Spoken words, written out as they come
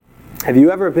Have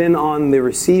you ever been on the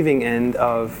receiving end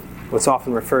of what's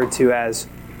often referred to as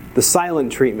the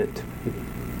silent treatment?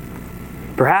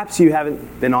 Perhaps you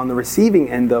haven't been on the receiving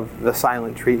end of the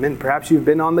silent treatment. Perhaps you've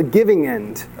been on the giving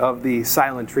end of the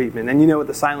silent treatment. And you know what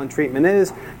the silent treatment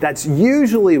is? That's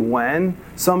usually when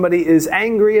somebody is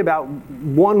angry about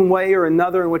one way or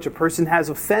another in which a person has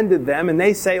offended them, and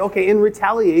they say, okay, in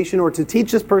retaliation or to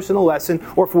teach this person a lesson,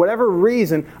 or for whatever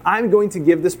reason, I'm going to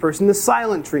give this person the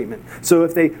silent treatment. So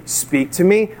if they speak to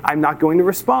me, I'm not going to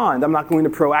respond. I'm not going to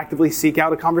proactively seek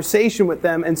out a conversation with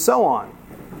them, and so on.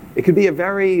 It could be a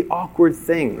very awkward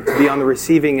thing to be on the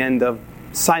receiving end of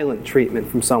silent treatment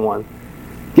from someone.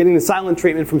 Getting the silent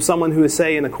treatment from someone who is,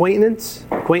 say, an acquaintance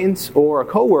or a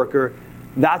coworker,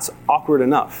 that's awkward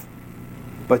enough.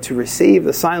 But to receive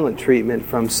the silent treatment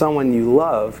from someone you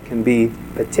love can be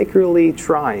particularly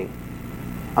trying.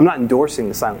 I'm not endorsing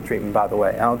the silent treatment, by the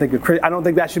way. I don't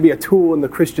think that should be a tool in the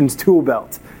Christian's tool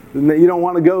belt. You don't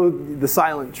want to go the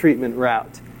silent treatment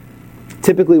route.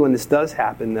 Typically when this does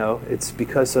happen, though, it's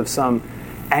because of some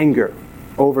anger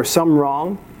over some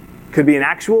wrong. It could be an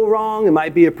actual wrong, it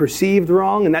might be a perceived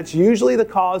wrong, and that's usually the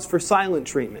cause for silent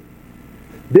treatment.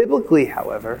 Biblically,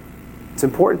 however, it's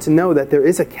important to know that there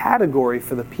is a category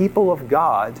for the people of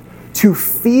God to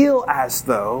feel as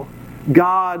though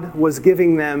God was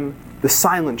giving them the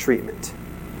silent treatment.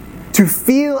 To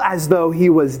feel as though He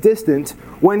was distant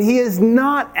when He is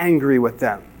not angry with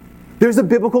them. There's a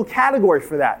biblical category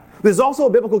for that. There's also a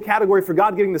biblical category for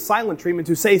God giving the silent treatment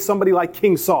to, say, somebody like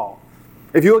King Saul.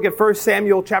 If you look at 1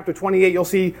 Samuel chapter 28, you'll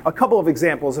see a couple of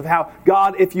examples of how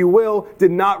God, if you will,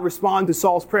 did not respond to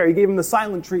Saul's prayer. He gave him the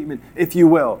silent treatment, if you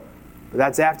will. But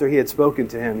that's after He had spoken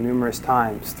to him numerous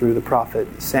times through the prophet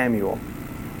Samuel.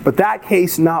 But that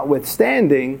case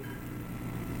notwithstanding,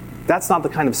 that's not the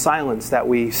kind of silence that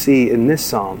we see in this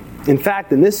psalm. In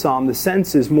fact, in this psalm, the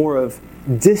sense is more of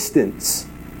distance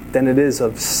than it is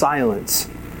of silence.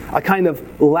 A kind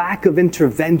of lack of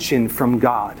intervention from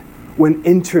God when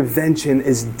intervention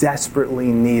is desperately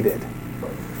needed.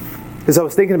 As I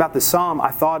was thinking about the psalm,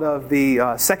 I thought of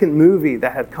the second movie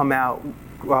that had come out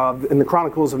in the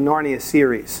Chronicles of Narnia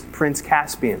series, Prince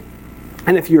Caspian.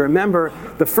 And if you remember,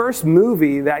 the first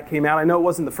movie that came out, I know it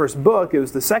wasn't the first book, it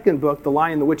was the second book, The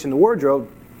Lion, the Witch, and the Wardrobe.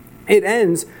 It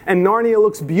ends, and Narnia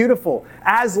looks beautiful.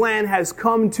 Aslan has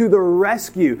come to the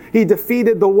rescue. He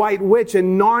defeated the White Witch,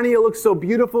 and Narnia looks so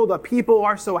beautiful. The people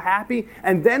are so happy.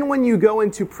 And then when you go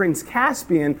into Prince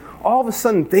Caspian, all of a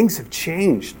sudden things have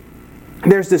changed.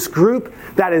 There's this group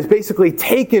that is basically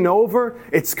taken over.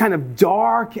 It's kind of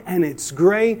dark and it's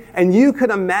gray. And you could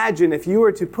imagine if you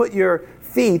were to put your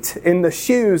feet in the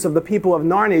shoes of the people of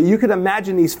Narnia, you could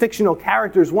imagine these fictional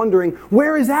characters wondering,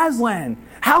 where is Aslan?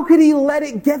 How could he let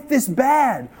it get this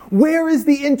bad? Where is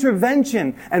the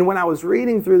intervention? And when I was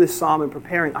reading through this psalm and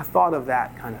preparing, I thought of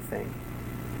that kind of thing.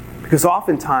 Because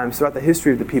oftentimes throughout the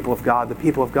history of the people of God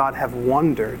have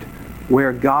wondered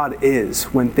where God is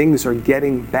when things are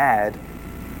getting bad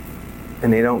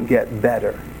and they don't get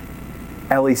better.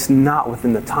 At least not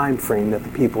within the time frame that the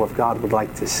people of God would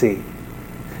like to see.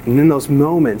 And in those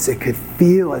moments, it could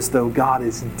feel as though God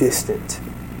is distant.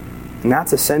 And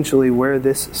that's essentially where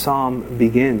this psalm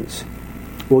begins.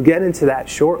 We'll get into that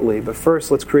shortly, but first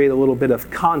let's create a little bit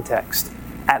of context,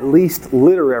 at least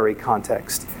literary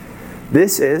context.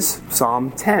 This is Psalm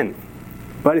 10.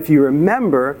 But if you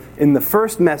remember, in the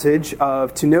first message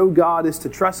of To Know God is to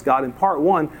Trust God, in part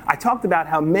 1, I talked about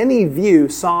how many view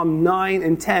Psalm 9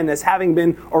 and 10 as having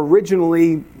been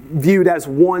originally viewed as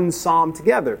one psalm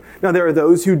together. Now, there are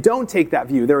those who don't take that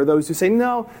view. There are those who say,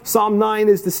 no, Psalm 9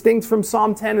 is distinct from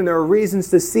Psalm 10, and there are reasons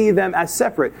to see them as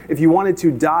separate. If you wanted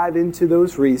to dive into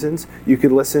those reasons, you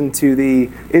could listen to the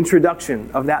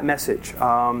introduction of that message.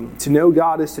 To Know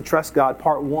God is to Trust God,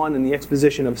 part 1, and the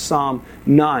exposition of Psalm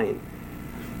 9.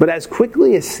 But as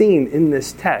quickly as seen in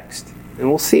this text, and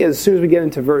we'll see as soon as we get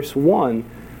into verse 1,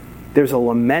 there's a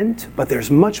lament, but there's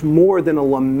much more than a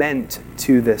lament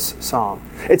to this psalm.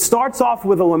 It starts off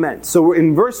with a lament. So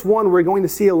in verse 1, we're going to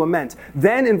see a lament.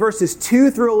 Then in verses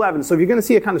 2 through 11, so if you're going to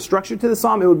see a kind of structure to the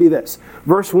psalm, it would be this.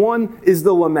 Verse 1 is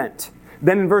the lament.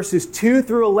 Then in verses 2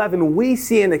 through 11, we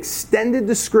see an extended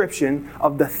description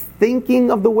of the thinking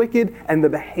of the wicked and the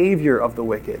behavior of the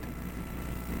wicked.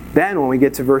 Then when we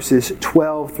get to verses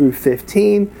 12 through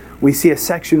 15, we see a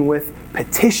section with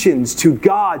petitions to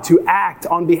God to act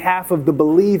on behalf of the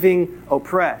believing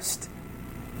oppressed.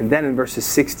 And then in verses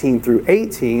 16 through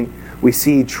 18, we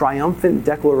see triumphant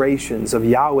declarations of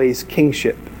Yahweh's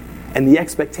kingship and the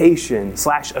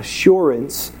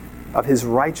expectation/assurance of His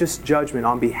righteous judgment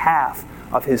on behalf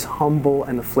of His humble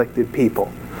and afflicted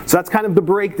people. So that's kind of the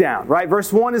breakdown, right?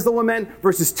 Verse 1 is the lament.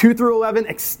 Verses 2 through 11,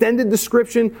 extended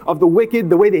description of the wicked,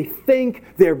 the way they think,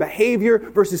 their behavior.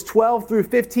 Verses 12 through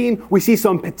 15, we see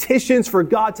some petitions for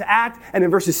God to act. And in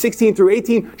verses 16 through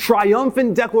 18,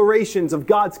 triumphant declarations of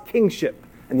God's kingship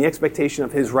and the expectation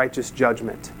of His righteous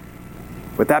judgment.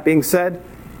 With that being said,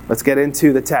 let's get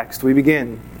into the text. We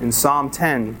begin in Psalm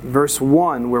 10, verse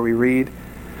 1, where we read,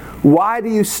 "Why do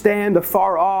you stand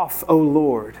afar off, O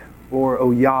Lord, or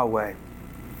O Yahweh?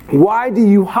 Why do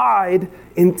you hide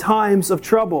in times of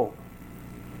trouble?"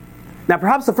 Now,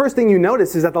 perhaps the first thing you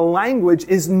notice is that the language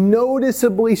is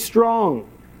noticeably strong.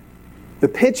 The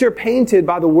picture painted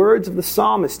by the words of the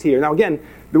psalmist here. Now, again,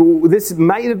 this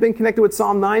might have been connected with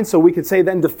Psalm 9, so we could say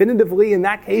then definitively in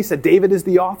that case that David is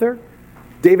the author.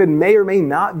 David may or may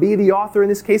not be the author in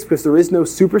this case because there is no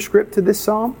superscript to this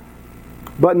psalm.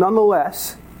 But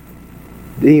nonetheless,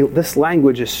 this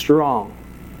language is strong.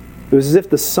 It was as if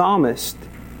the psalmist,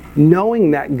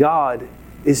 knowing that God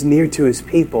is near to His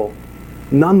people,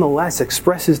 nonetheless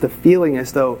expresses the feeling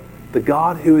as though the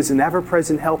God who is an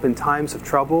ever-present help in times of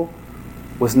trouble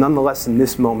was nonetheless in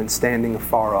this moment standing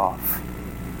afar off.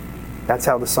 That's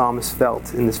how the psalmist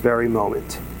felt in this very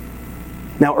moment.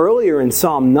 Now earlier in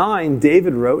Psalm 9,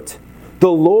 David wrote,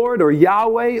 "The Lord, or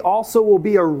Yahweh, also will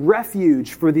be a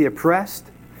refuge for the oppressed,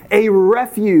 a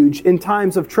refuge in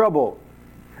times of trouble."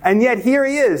 And yet here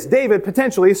he is, David,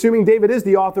 potentially, assuming David is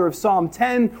the author of Psalm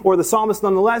 10, or the psalmist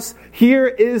nonetheless, here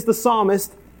is the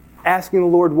psalmist asking the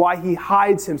Lord why He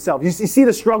hides Himself. You see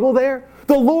the struggle there?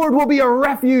 The Lord will be a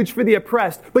refuge for the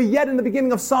oppressed. But yet in the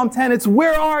beginning of Psalm 10, it's,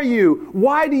 "Where are you?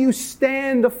 Why do you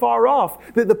stand afar off?"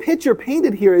 The picture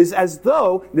painted here is as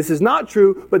though, this is not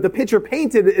true, but the picture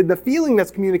painted, the feeling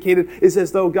that's communicated is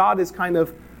as though God is kind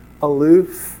of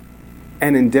aloof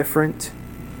and indifferent.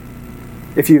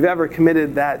 If you've ever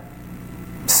committed that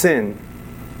sin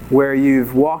where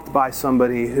you've walked by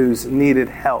somebody who's needed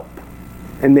help,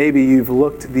 and maybe you've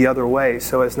looked the other way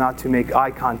so as not to make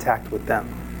eye contact with them,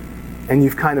 and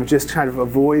you've kind of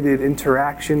avoided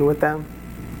interaction with them,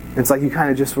 it's like you kind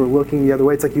of just were looking the other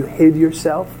way. It's like you hid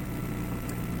yourself.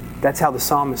 That's how the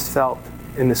psalmist felt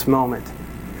in this moment,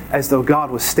 as though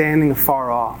God was standing afar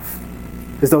off,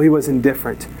 as though He was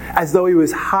indifferent, as though He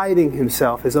was hiding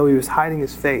Himself, as though He was hiding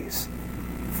His face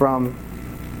from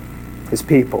His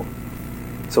people.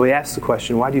 So he asks the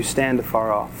question, why do you stand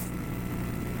afar off?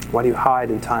 Why do you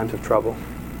hide in times of trouble?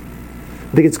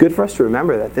 I think it's good for us to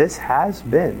remember that this has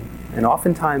been, and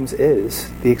oftentimes is,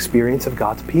 the experience of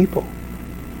God's people.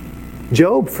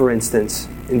 Job, for instance,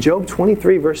 in Job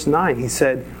 23, verse 9, he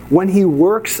said, "When He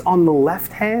works on the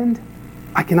left hand,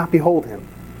 I cannot behold Him.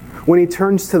 When He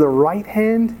turns to the right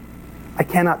hand, I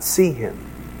cannot see Him."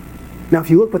 Now, if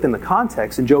you look within the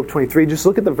context in Job 23, just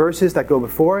look at the verses that go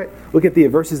before it, look at the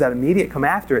verses that immediately come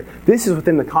after it. This is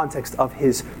within the context of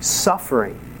his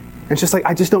suffering. And it's just like,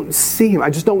 I just don't see Him. I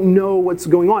just don't know what's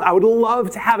going on. I would love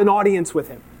to have an audience with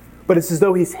Him, but it's as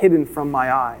though He's hidden from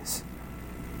my eyes.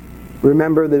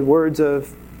 Remember the words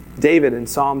of David in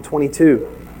Psalm 22,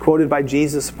 quoted by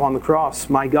Jesus upon the cross,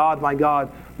 my God,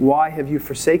 why have you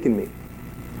forsaken me?"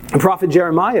 The prophet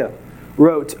Jeremiah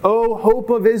wrote, "O hope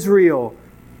of Israel,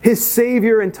 His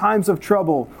Savior in times of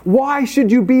trouble, why should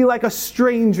you be like a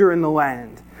stranger in the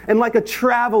land, and like a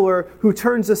traveler who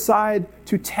turns aside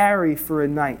to tarry for a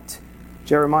night?"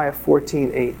 Jeremiah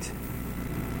 14:8.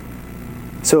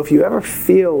 So if you ever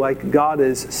feel like God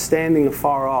is standing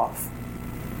afar off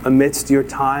amidst your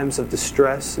times of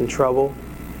distress and trouble,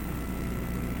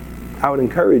 I would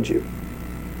encourage you.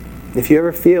 If you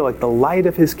ever feel like the light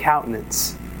of His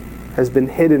countenance has been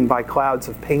hidden by clouds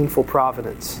of painful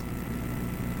providence,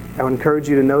 I would encourage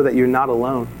you to know that you're not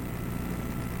alone,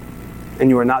 and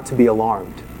you are not to be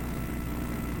alarmed.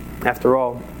 After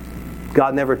all,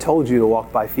 God never told you to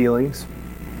walk by feelings,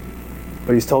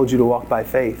 but He's told you to walk by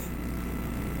faith.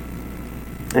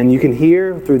 And you can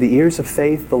hear through the ears of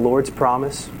faith the Lord's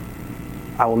promise,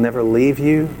 "I will never leave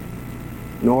you,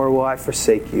 nor will I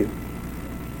forsake you,"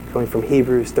 going from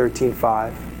Hebrews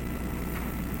 13:5.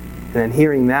 And then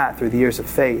hearing that through the ears of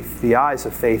faith, the eyes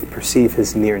of faith perceive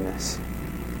His nearness.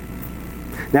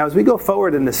 Now, as we go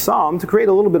forward in this psalm, to create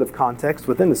a little bit of context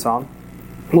within the psalm,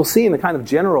 we'll see in a kind of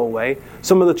general way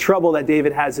some of the trouble that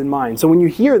David has in mind. So when you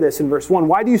hear this in verse 1,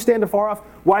 why do you stand afar off?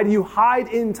 Why do you hide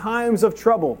in times of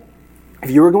trouble?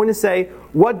 If you were going to say,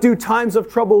 what do times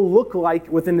of trouble look like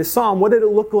within this psalm? What did it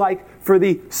look like for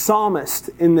the psalmist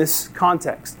in this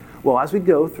context? Well, as we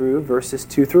go through verses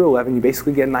 2 through 11, you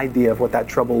basically get an idea of what that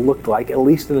trouble looked like, at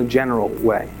least in a general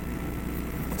way.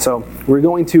 So we're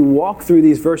going to walk through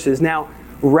these verses. Now,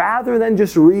 rather than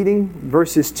just reading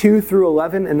verses 2 through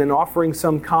 11 and then offering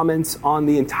some comments on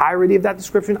the entirety of that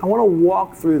description, I want to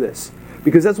walk through this.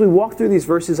 Because as we walk through these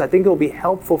verses, I think it will be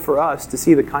helpful for us to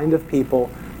see the kind of people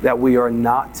that we are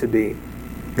not to be.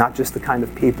 Not just the kind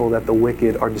of people that the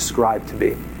wicked are described to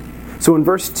be. So in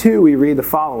verse 2, we read the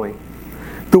following.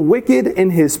 The wicked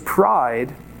in his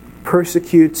pride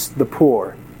persecutes the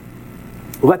poor.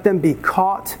 Let them be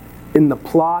caught in the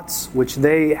plots which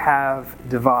they have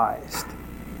devised.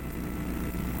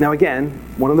 Now again,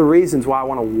 one of the reasons why I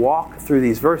want to walk through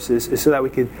these verses is so that we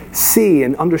could see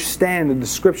and understand the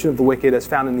description of the wicked as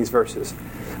found in these verses.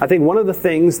 I think one of the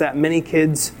things that many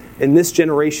kids in this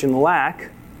generation lack,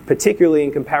 particularly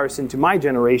in comparison to my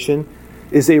generation,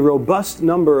 is a robust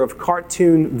number of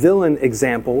cartoon villain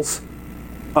examples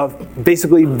of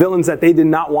basically villains that they did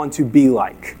not want to be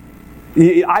like.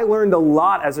 I learned a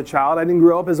lot as a child. I didn't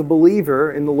grow up as a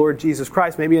believer in the Lord Jesus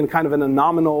Christ, maybe in kind of a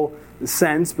nominal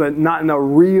sense, but not in a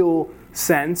real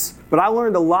sense. But I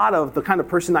learned a lot of the kind of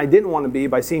person I didn't want to be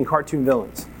by seeing cartoon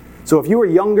villains. So if you were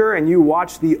younger and you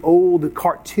watched the old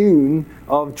cartoon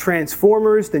of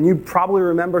Transformers, then you probably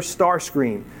remember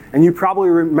Starscream. And you probably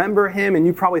remember him and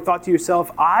you probably thought to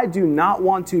yourself, I do not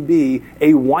want to be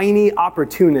a whiny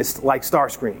opportunist like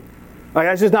Starscream. Like,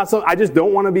 that's just not so. I just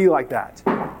don't want to be like that.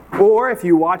 Or if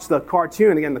you watch the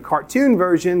cartoon, again, the cartoon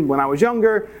version, when I was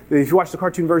younger, if you watch the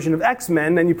cartoon version of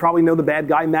X-Men, then you probably know the bad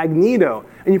guy Magneto.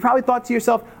 And you probably thought to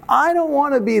yourself, I don't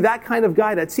want to be that kind of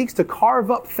guy that seeks to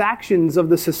carve up factions of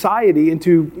the society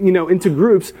into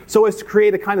groups so as to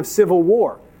create a kind of civil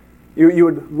war. You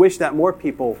would wish that more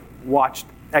people watched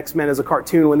X-Men as a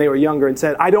cartoon when they were younger and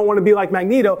said, I don't want to be like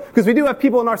Magneto, because we do have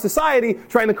people in our society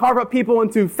trying to carve up people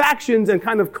into factions and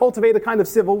kind of cultivate a kind of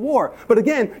civil war. But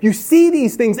again, you see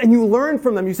these things and you learn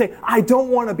from them. You say, I don't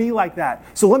want to be like that.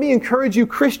 So let me encourage you,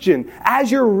 Christian,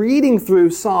 as you're reading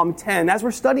through Psalm 10, as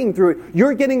we're studying through it,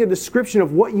 you're getting a description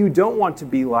of what you don't want to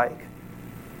be like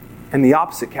and the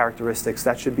opposite characteristics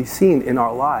that should be seen in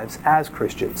our lives as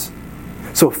Christians.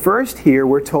 So first here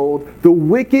we're told, the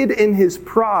wicked in his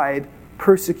pride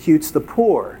persecutes the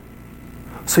poor.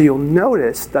 So you'll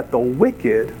notice that the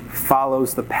wicked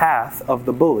follows the path of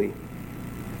the bully.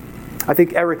 I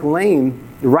think Eric Lane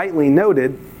rightly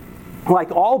noted,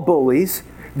 like all bullies,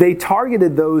 they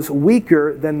targeted those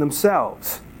weaker than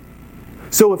themselves.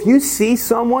 So if you see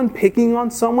someone picking on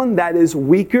someone that is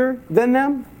weaker than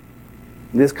them,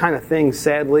 this kind of thing,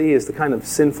 sadly, is the kind of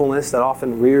sinfulness that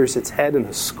often rears its head in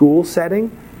a school setting.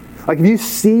 Like if you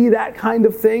see that kind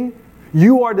of thing,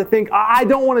 you are to think, I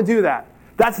don't want to do that.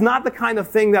 That's not the kind of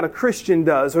thing that a Christian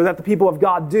does or that the people of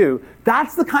God do.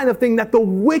 That's the kind of thing that the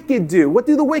wicked do. What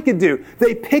do the wicked do?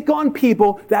 They pick on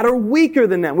people that are weaker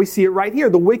than them. We see it right here.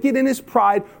 The wicked in his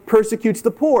pride persecutes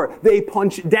the poor. They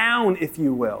punch down, if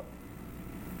you will.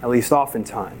 At least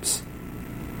oftentimes.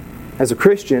 As a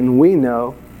Christian, we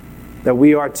know that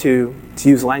we are to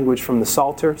use language from the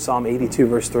Psalter, Psalm 82,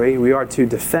 verse 3, we are to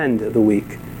defend the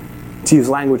weak. To use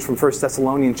language from 1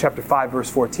 Thessalonians chapter 5, verse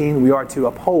 14, we are to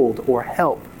uphold or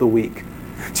help the weak.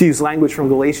 To use language from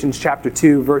Galatians chapter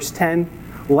 2, verse 10,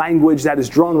 language that is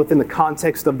drawn within the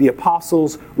context of the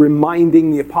apostles,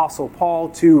 reminding the apostle Paul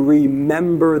to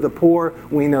remember the poor.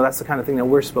 We know that's the kind of thing that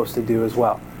we're supposed to do as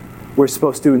well. We're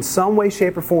supposed to, in some way,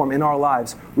 shape, or form in our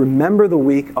lives, remember the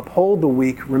weak, uphold the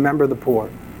weak, remember the poor.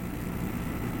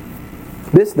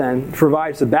 This then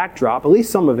provides the backdrop, at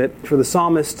least some of it, for the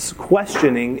psalmist's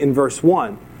questioning in verse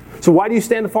 1. So why do you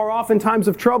stand afar off in times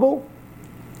of trouble?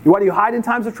 Why do you hide in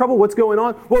times of trouble? What's going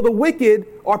on? Well, the wicked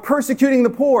are persecuting the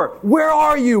poor. Where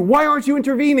are you? Why aren't you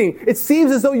intervening? It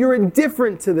seems as though you're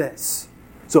indifferent to this.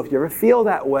 So if you ever feel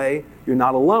that way, you're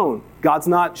not alone. God's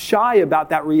not shy about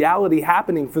that reality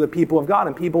happening for the people of God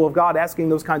and people of God asking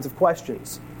those kinds of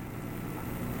questions.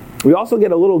 We also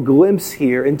get a little glimpse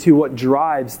here into what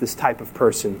drives this type of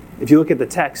person. If you look at the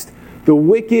text, the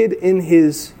wicked in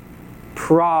his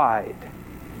pride.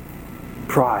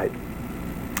 Pride.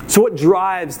 So what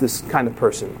drives this kind of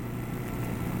person?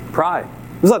 Pride.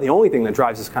 This is not the only thing that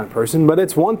drives this kind of person, but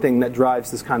it's one thing that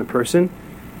drives this kind of person.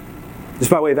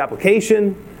 Just by way of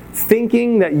application,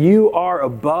 thinking that you are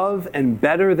above and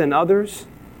better than others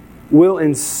will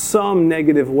in some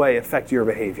negative way affect your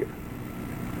behavior.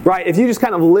 Right? If you just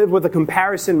kind of live with a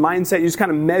comparison mindset, you just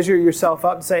kind of measure yourself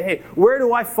up and say, hey, where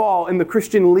do I fall in the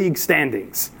Christian league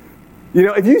standings?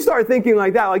 If you start thinking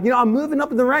like that, I'm moving up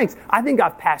in the ranks. I think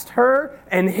I've passed her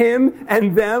and him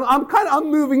and them. I'm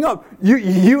moving up.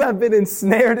 You have been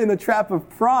ensnared in a trap of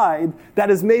pride that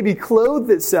has maybe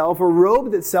clothed itself or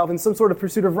robed itself in some sort of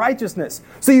pursuit of righteousness.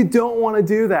 So you don't want to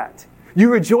do that. You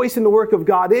rejoice in the work of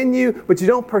God in you, but you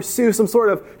don't pursue some sort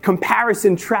of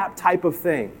comparison trap type of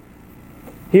thing.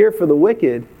 Here for the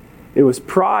wicked, it was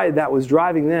pride that was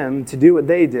driving them to do what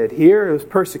they did. Here it was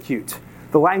persecute.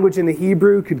 The language in the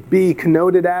Hebrew could be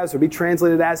connoted as or be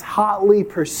translated as hotly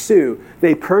pursue.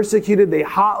 They persecuted, they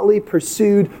hotly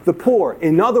pursued the poor.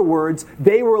 In other words,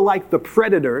 they were like the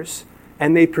predators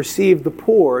and they perceived the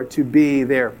poor to be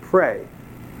their prey.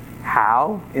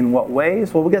 How? In what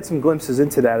ways? Well, we'll get some glimpses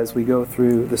into that as we go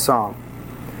through the psalm.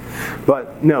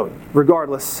 But note,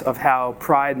 regardless of how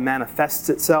pride manifests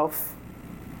itself,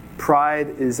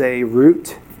 pride is a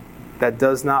root that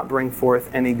does not bring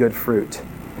forth any good fruit.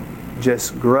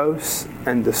 Just gross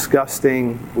and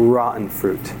disgusting, rotten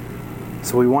fruit.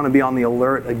 So we want to be on the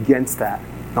alert against that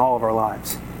in all of our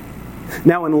lives.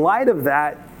 Now, in light of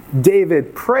that,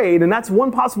 David prayed, and that's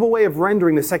one possible way of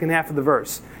rendering the second half of the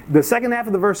verse. The second half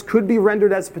of the verse could be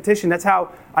rendered as a petition. That's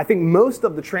how I think most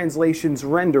of the translations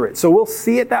render it. So we'll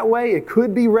see it that way. It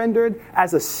could be rendered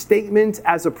as a statement,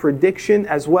 as a prediction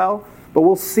as well. But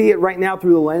we'll see it right now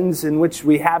through the lens in which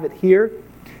we have it here.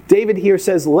 David here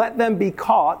says, "Let them be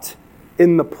caught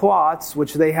in the plots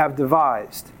which they have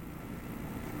devised."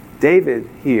 David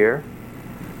here,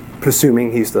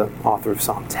 presuming he's the author of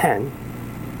Psalm 10,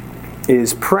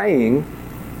 is praying,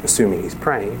 assuming he's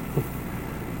praying,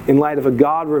 in light of a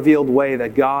God-revealed way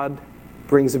that God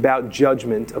brings about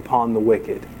judgment upon the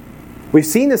wicked. We've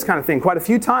seen this kind of thing quite a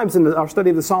few times in our study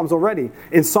of the Psalms already.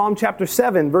 In Psalm chapter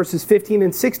 7, verses 15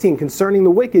 and 16, concerning the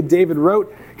wicked, David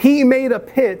wrote, "He made a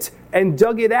pit and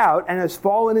dug it out and has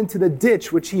fallen into the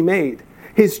ditch which he made.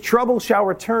 His trouble shall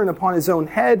return upon his own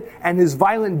head, and his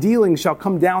violent dealings shall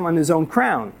come down on his own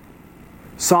crown."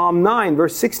 Psalm 9,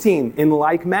 verse 16, in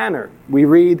like manner, we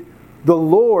read, "The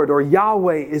Lord, or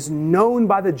Yahweh, is known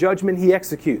by the judgment he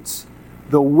executes.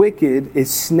 The wicked is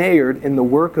snared in the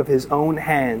work of his own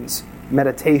hands."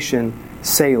 Meditation,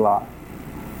 Selah.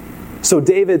 So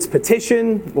David's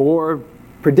petition, or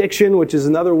prediction, which is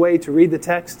another way to read the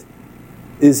text,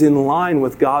 is in line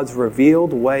with God's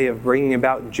revealed way of bringing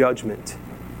about judgment.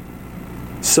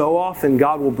 So often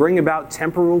God will bring about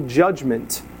temporal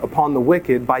judgment upon the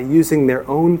wicked by using their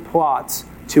own plots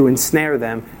to ensnare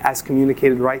them, as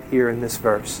communicated right here in this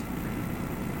verse.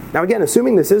 Now again,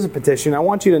 assuming this is a petition, I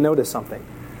want you to notice something.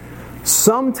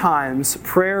 Sometimes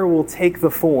prayer will take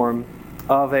the form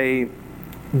of a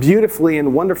beautifully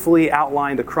and wonderfully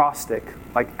outlined acrostic,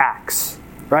 like ACTS,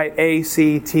 right?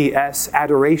 ACTS,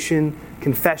 adoration,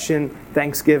 confession,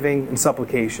 thanksgiving, and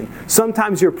supplication.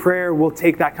 Sometimes your prayer will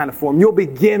take that kind of form. You'll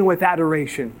begin with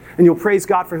adoration, and you'll praise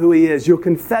God for who He is. You'll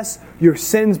confess your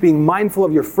sins, being mindful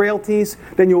of your frailties.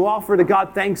 Then you'll offer to God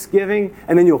thanksgiving,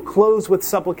 and then you'll close with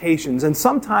supplications. And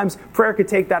sometimes prayer could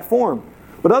take that form.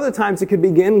 But other times it could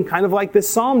begin kind of like this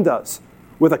psalm does,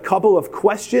 with a couple of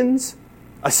questions,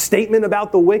 a statement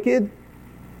about the wicked,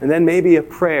 and then maybe a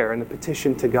prayer and a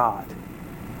petition to God.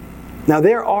 Now,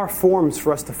 there are forms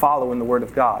for us to follow in the Word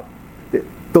of God.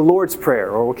 The Lord's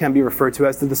Prayer, or what can be referred to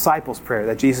as the disciples' prayer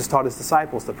that Jesus taught His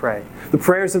disciples to pray. The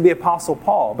prayers of the Apostle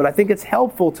Paul. But I think it's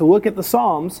helpful to look at the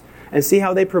Psalms and see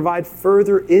how they provide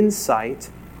further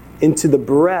insight into the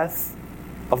breadth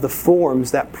of the forms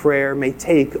that prayer may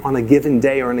take on a given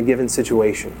day or in a given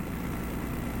situation.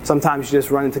 Sometimes you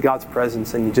just run into God's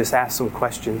presence and you just ask some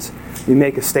questions. You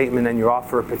make a statement and you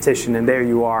offer a petition, and there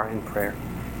you are in prayer.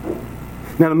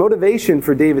 Now, the motivation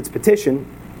for David's petition,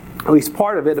 at least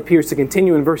part of it, appears to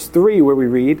continue in verse 3, where we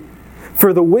read,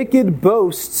 "For the wicked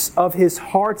boasts of his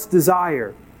heart's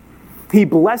desire. He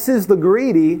blesses the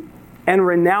greedy and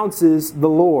renounces the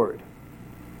Lord."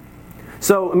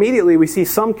 So immediately we see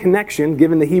some connection,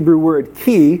 given the Hebrew word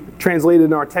ki, translated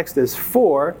in our text as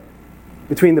for,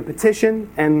 between the petition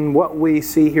and what we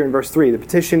see here in verse 3. The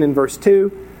petition in verse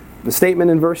 2, the statement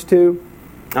in verse 2.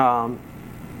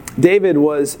 David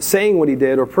was saying what he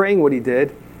did, or praying what he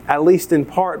did, at least in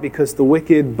part because the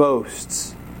wicked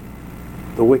boasts.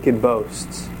 The wicked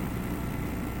boasts.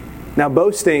 Now,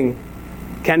 boasting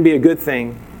can be a good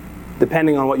thing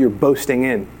depending on what you're boasting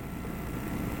in.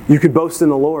 You could boast in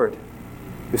the Lord.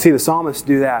 You see the psalmist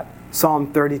do that. Psalm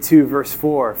 32, verse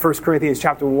 4. 1 Corinthians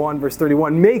chapter 1, verse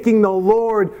 31. "Making the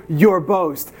Lord your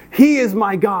boast. He is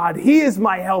my God. He is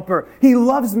my helper. He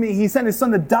loves me. He sent His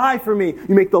Son to die for me."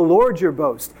 You make the Lord your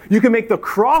boast. You can make the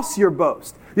cross your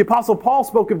boast. The Apostle Paul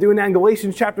spoke of doing that in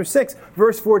Galatians chapter 6,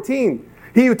 verse 14.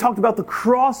 He talked about the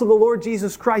cross of the Lord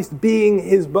Jesus Christ being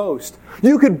his boast.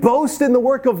 You could boast in the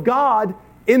work of God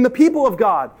in the people of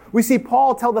God. We see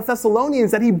Paul tell the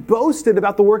Thessalonians that he boasted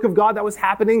about the work of God that was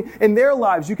happening in their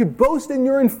lives. You could boast in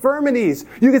your infirmities.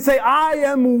 You could say, "I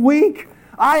am weak.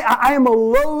 I am a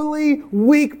lowly,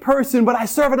 weak person, but I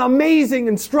serve an amazing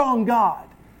and strong God."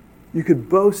 You could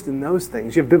boast in those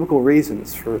things. You have biblical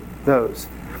reasons for those.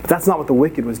 But that's not what the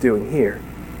wicked was doing here.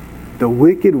 The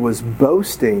wicked was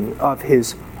boasting of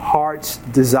his heart's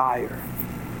desire.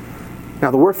 Now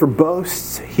the word for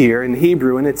boasts here in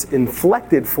Hebrew, in its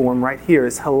inflected form right here,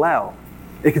 is hallel.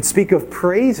 It could speak of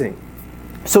praising.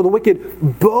 So the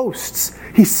wicked boasts,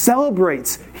 he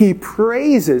celebrates, he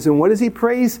praises. And what does he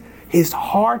praise? His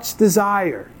heart's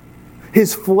desire,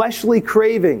 his fleshly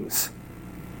cravings,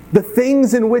 the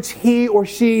things in which he or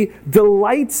she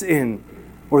delights in,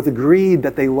 or the greed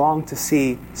that they long to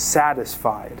see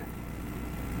satisfied.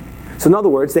 So in other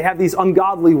words, they have these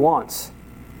ungodly wants,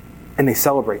 and they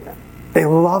celebrate them. They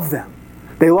love them.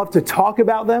 They love to talk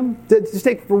about them. Just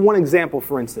take for one example,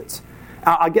 for instance.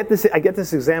 I get this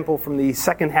example from the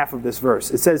second half of this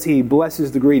verse. It says he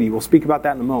blesses the greedy. We'll speak about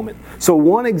that in a moment. So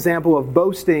one example of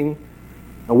boasting,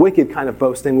 a wicked kind of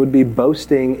boasting, would be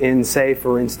boasting in, say,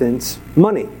 for instance,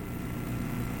 money.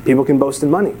 People can boast in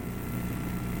money.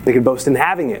 They could boast in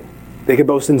having it. They could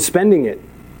boast in spending it.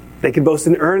 They could boast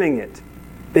in earning it.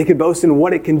 They could boast in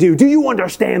what it can do. Do you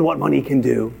understand what money can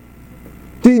do?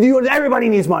 Everybody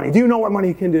needs money. Do you know what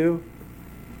money can do?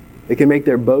 They can make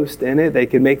their boast in it. They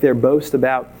can make their boast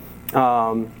about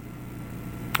a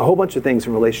whole bunch of things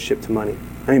in relationship to money.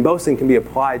 I mean, boasting can be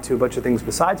applied to a bunch of things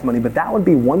besides money, but that would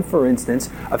be one, for instance,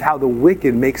 of how the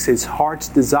wicked makes his heart's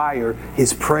desire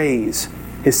his praise,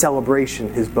 his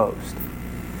celebration, his boast.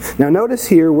 Now notice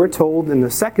here, we're told in the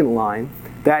second line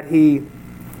that he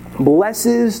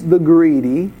blesses the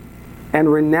greedy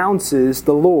and renounces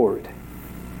the Lord.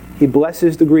 He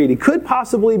blesses the greedy. Could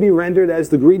possibly be rendered as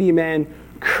the greedy man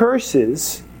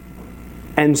curses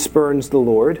and spurns the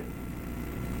Lord.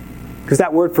 Because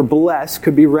that word for bless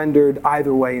could be rendered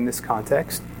either way in this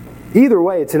context. Either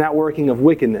way, it's an outworking of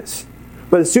wickedness.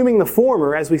 But assuming the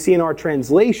former, as we see in our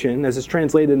translation, as it's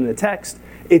translated in the text,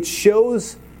 it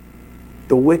shows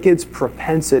the wicked's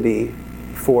propensity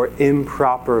for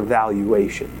improper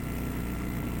valuation.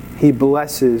 He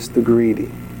blesses the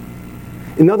greedy.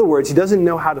 In other words, he doesn't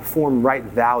know how to form right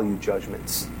value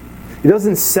judgments. He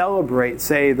doesn't celebrate,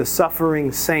 say, the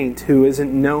suffering saint who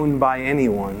isn't known by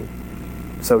anyone,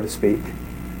 so to speak,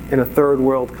 in a third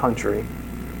world country.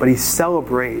 But he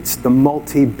celebrates the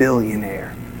multi-billionaire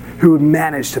who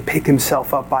managed to pick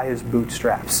himself up by his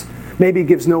bootstraps. Maybe he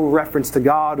gives no reference to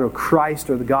God or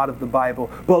Christ or the God of the Bible,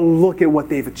 but look at what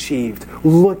they've achieved.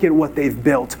 Look at what they've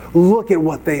built. Look at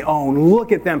what they own.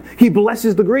 Look at them. He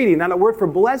blesses the greedy. Now, the word for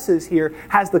blesses here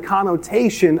has the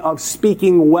connotation of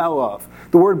speaking well of.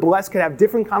 The word bless could have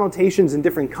different connotations in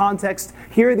different contexts.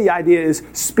 Here, the idea is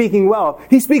speaking well.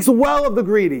 He speaks well of the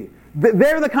greedy.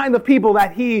 They're the kind of people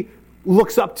that he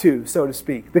looks up to, so to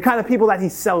speak. The kind of people that he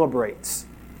celebrates.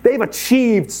 They've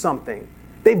achieved something.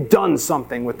 They've done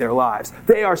something with their lives.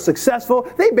 They are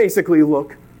successful. They basically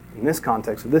look, in this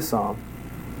context of this psalm,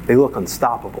 they look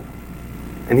unstoppable.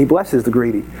 And he blesses the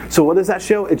greedy. So what does that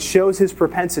show? It shows his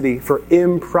propensity for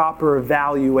improper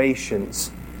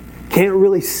valuations. Can't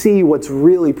really see what's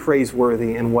really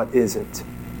praiseworthy and what isn't.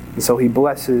 And so he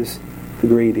blesses the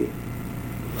greedy.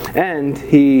 And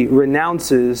he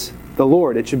renounces the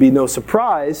Lord. It should be no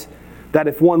surprise that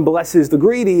if one blesses the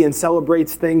greedy and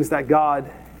celebrates things that God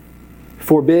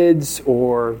forbids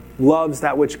or loves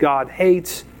that which God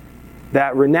hates,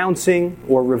 that renouncing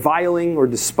or reviling or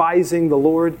despising the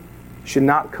Lord should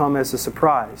not come as a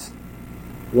surprise.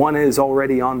 One is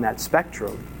already on that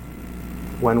spectrum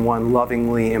when one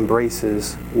lovingly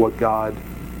embraces what God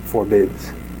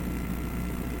forbids.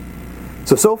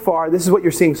 So far, this is what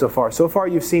you're seeing so far. So far,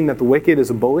 you've seen that the wicked is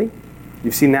a bully.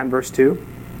 You've seen that in verse 2.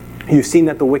 You've seen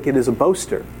that the wicked is a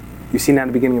boaster. You've seen that at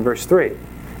the beginning of verse 3.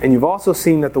 And you've also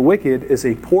seen that the wicked is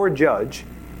a poor judge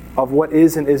of what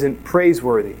is and isn't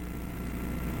praiseworthy.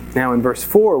 Now in verse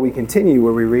 4 we continue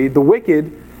where we read, the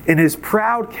wicked in his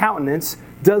proud countenance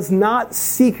does not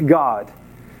seek God.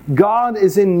 God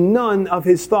is in none of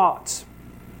his thoughts.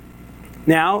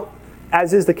 Now,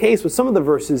 as is the case with some of the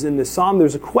verses in this psalm,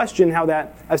 there's a question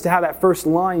as to how that first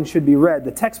line should be read.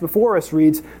 The text before us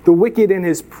reads, the wicked in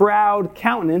his proud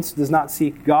countenance does not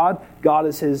seek God. God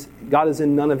is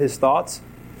in none of his thoughts.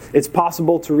 It's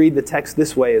possible to read the text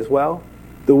this way as well.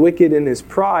 The wicked in his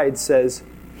pride says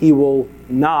he will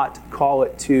not call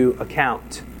it to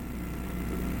account.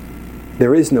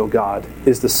 There is no God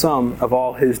is the sum of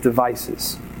all his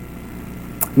devices.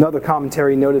 Another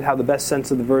commentary noted how the best sense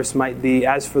of the verse might be,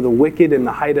 as for the wicked in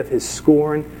the height of his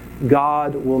scorn,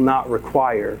 God will not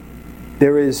require.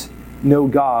 There is no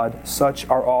God, such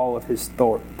are all of his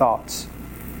thoughts.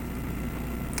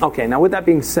 Okay, now with that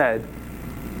being said,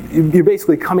 you're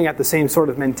basically coming at the same sort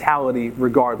of mentality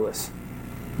regardless.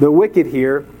 The wicked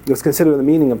here, let's consider the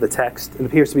meaning of the text. It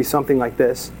appears to be something like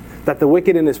this, that the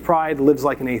wicked in his pride lives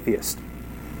like an atheist.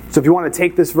 So if you want to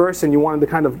take this verse and you wanted to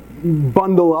kind of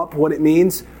bundle up what it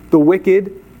means, the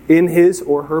wicked in his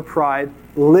or her pride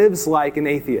lives like an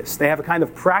atheist. They have a kind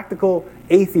of practical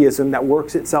atheism that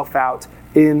works itself out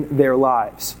in their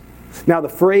lives. Now the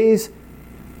phrase,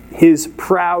 his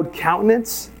proud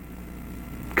countenance,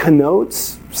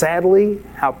 connotes, sadly,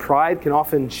 how pride can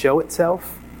often show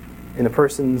itself in a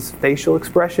person's facial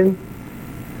expression.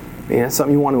 It's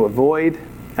something you want to avoid.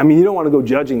 You don't want to go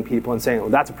judging people and saying, well,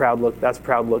 that's a proud look, that's a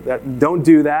proud look. Don't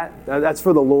do that. That's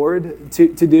for the Lord to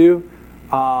do.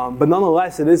 But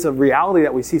nonetheless, it is a reality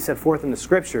that we see set forth in the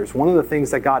Scriptures. One of the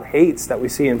things that God hates that we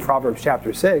see in Proverbs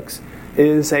chapter 6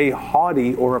 is a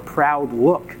haughty or a proud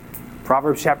look.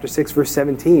 Proverbs chapter 6, verse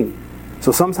 17.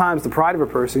 So sometimes the pride of a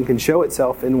person can show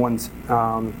itself in one's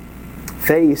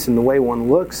face and the way one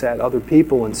looks at other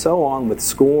people and so on, with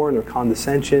scorn or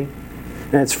condescension.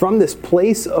 And it's from this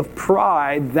place of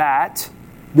pride that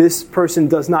this person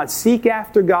does not seek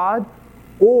after God,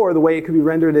 or the way it could be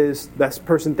rendered is this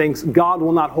person thinks God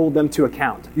will not hold them to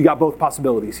account. You got both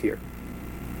possibilities here.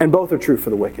 And both are true for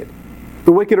the wicked.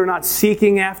 The wicked are not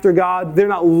seeking after God. They're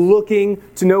not looking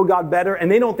to know God better.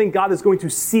 And they don't think God is going to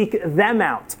seek them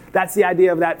out. That's the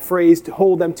idea of that phrase, to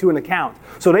hold them to an account.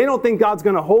 So they don't think God's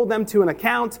going to hold them to an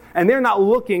account. And they're not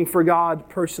looking for God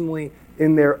personally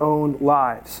in their own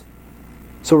lives.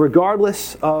 So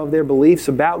regardless of their beliefs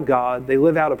about God, they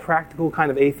live out a practical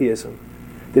kind of atheism.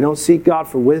 They don't seek God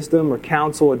for wisdom or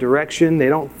counsel or direction. They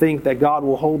don't think that God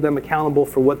will hold them accountable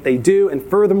for what they do. And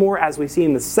furthermore, as we see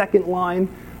in the second line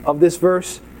of this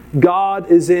verse, God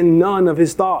is in none of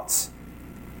his thoughts.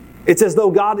 It's as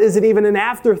though God isn't even an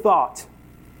afterthought.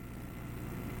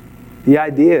 The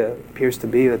idea appears to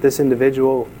be that this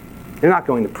individual, they're not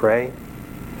going to pray.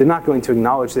 They're not going to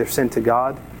acknowledge their sin to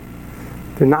God.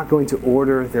 They're not going to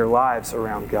order their lives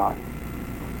around God.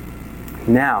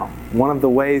 Now, one of the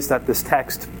ways that this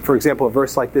text, for example, a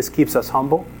verse like this keeps us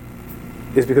humble,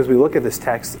 is because we look at this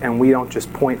text and we don't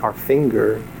just point our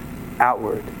finger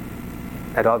outward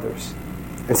at others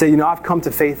and say, I've come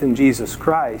to faith in Jesus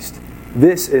Christ.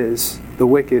 This is the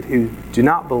wicked who do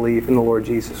not believe in the Lord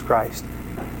Jesus Christ.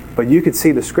 But you could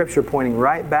see the Scripture pointing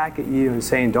right back at you and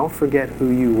saying, don't forget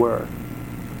who you were.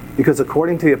 Because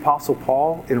according to the Apostle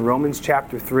Paul in Romans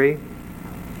chapter 3,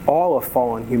 all of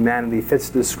fallen humanity fits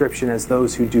the description as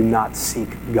those who do not seek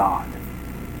God.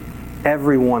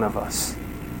 Every one of us.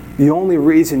 The only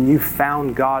reason you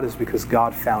found God is because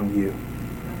God found you.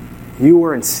 You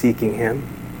weren't seeking Him.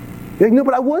 You're like, no,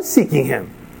 but I was seeking Him.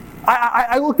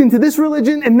 I looked into this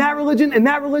religion and that religion and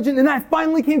that religion, and I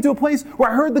finally came to a place where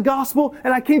I heard the gospel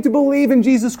and I came to believe in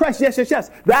Jesus Christ.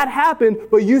 Yes. That happened,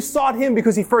 but you sought Him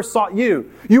because He first sought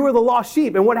you. You were the lost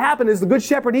sheep. And what happened is the good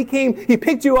shepherd, He came, He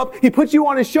picked you up, He put you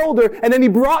on His shoulder, and then He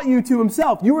brought you to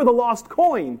Himself. You were the lost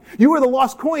coin. You were the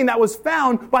lost coin that was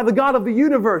found by the God of the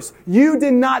universe. You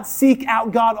did not seek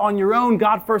out God on your own.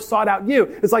 God first sought out you.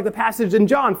 It's like the passage in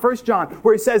John, 1 John,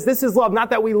 where He says, this is love,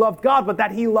 not that we loved God, but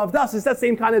that He loved us. It's that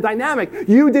same kind of dynamic.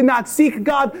 You did not seek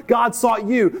God, God sought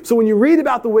you. So when you read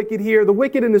about the wicked here, the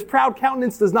wicked in his proud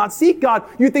countenance does not seek God,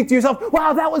 you think to yourself,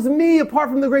 wow, that was me apart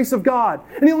from the grace of God.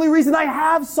 And the only reason I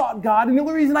have sought God, and the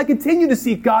only reason I continue to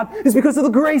seek God, is because of the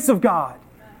grace of God.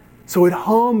 So it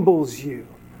humbles you.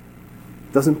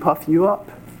 It doesn't puff you up.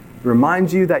 It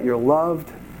reminds you that you're loved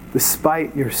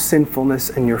despite your sinfulness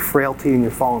and your frailty and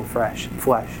your fallen flesh.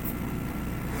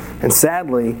 And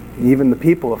sadly, even the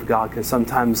people of God can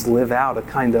sometimes live out a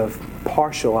kind of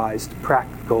partialized,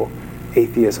 practical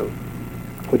atheism,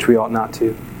 which we ought not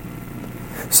to.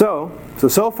 So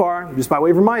far, just by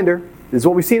way of reminder, this is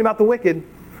what we've seen about the wicked.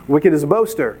 The wicked is a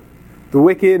boaster. The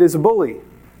wicked is a bully.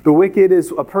 The wicked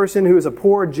is a person who is a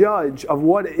poor judge of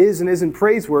what is and isn't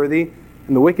praiseworthy.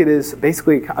 And the wicked is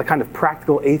basically a kind of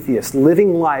practical atheist,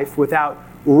 living life without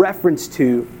reference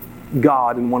to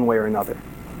God in one way or another.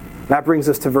 That brings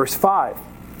us to verse 5.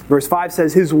 Verse 5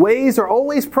 says, his ways are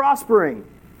always prospering.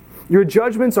 Your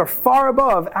judgments are far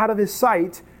above out of his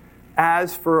sight.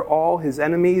 As for all his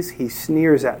enemies, he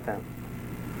sneers at them.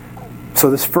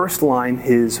 So this first line,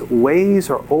 his ways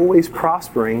are always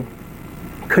prospering,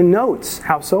 connotes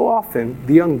how so often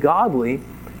the ungodly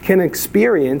can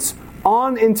experience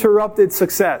uninterrupted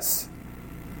success.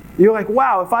 You're like,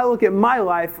 wow, if I look at my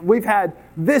life, we've had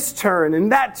this turn,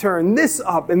 this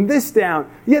up, and this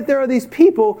down. Yet there are these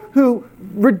people who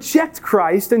reject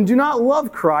Christ and do not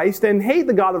love Christ and hate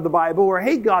the God of the Bible or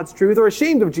hate God's truth or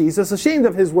ashamed of Jesus, ashamed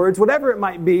of His words, whatever it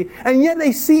might be. And yet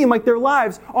they seem like their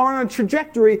lives are on a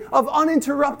trajectory of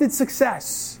uninterrupted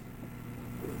success.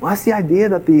 Well, that's the idea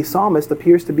that the psalmist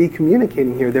appears to be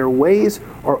communicating here. Their ways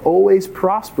are always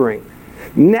prospering.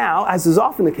 Now, as is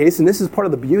often the case, and this is part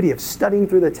of the beauty of studying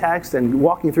through the text and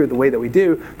walking through it the way that we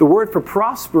do, the word for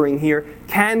prospering here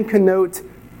can connote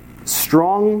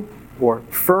strong or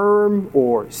firm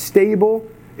or stable.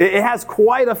 It has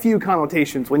quite a few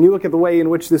connotations. When you look at the way in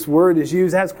which this word is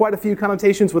used, it has quite a few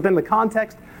connotations within the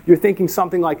context. You're thinking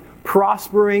something like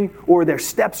prospering, or their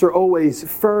steps are always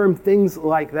firm, things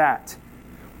like that.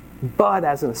 But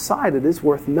as an aside, it is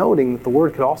worth noting that the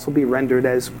word could also be rendered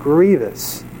as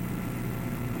grievous.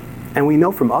 And we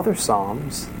know from other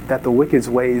Psalms that the wicked's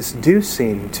ways do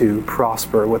seem to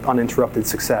prosper with uninterrupted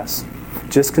success.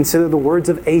 Just consider the words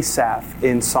of Asaph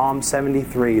in Psalm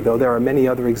 73, though there are many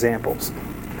other examples.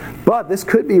 But this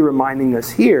could be reminding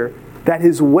us here that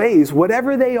his ways,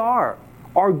 whatever they are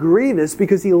grievous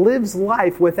because he lives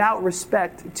life without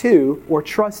respect to or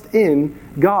trust in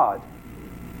God.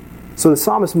 So the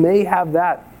psalmist may have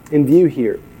that in view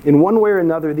here. In one way or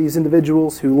another, these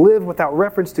individuals who live without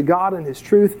reference to God and His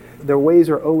truth, their ways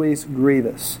are always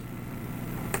grievous.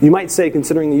 You might say,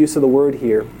 considering the use of the word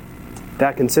here,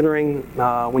 that considering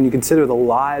when you consider the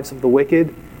lives of the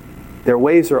wicked, their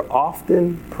ways are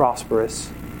often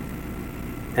prosperous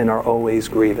and are always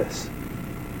grievous.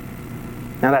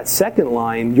 Now that second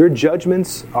line, your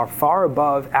judgments are far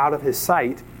above, out of His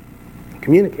sight,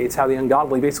 communicates how the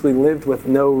ungodly basically lived with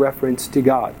no reference to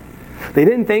God. They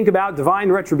didn't think about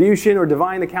divine retribution or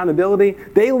divine accountability.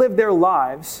 They lived their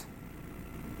lives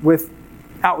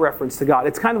without reference to God.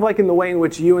 It's kind of like in the way in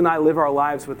which you and I live our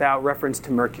lives without reference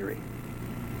to Mercury.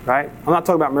 Right? I'm not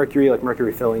talking about mercury like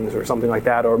mercury fillings or something like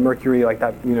that, or mercury like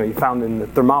that you found in the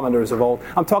thermometers of old.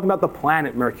 I'm talking about the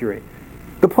planet Mercury.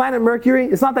 The planet Mercury,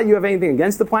 it's not that you have anything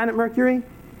against the planet Mercury,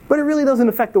 but it really doesn't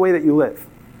affect the way that you live.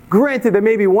 Granted, there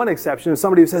may be one exception of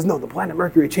somebody who says, no, the planet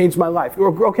Mercury changed my life.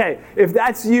 Okay, if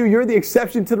that's you, you're the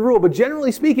exception to the rule. But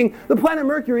generally speaking, the planet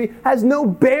Mercury has no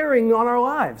bearing on our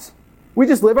lives. We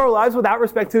just live our lives without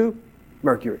respect to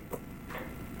Mercury.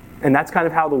 And that's kind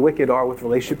of how the wicked are with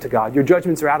relationship to God. Your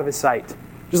judgments are out of His sight.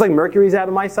 Just like Mercury's out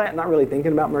of my sight, I'm not really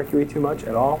thinking about Mercury too much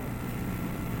at all.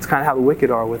 It's kind of how the wicked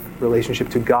are with relationship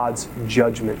to God's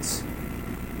judgments.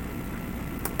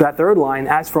 That third line,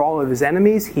 as for all of His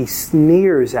enemies, He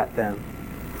sneers at them.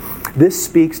 This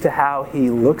speaks to how He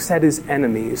looks at His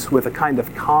enemies with a kind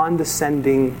of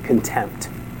condescending contempt.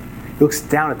 He looks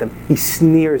down at them. He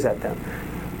sneers at them.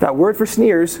 That word for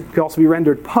sneers could also be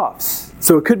rendered puffs.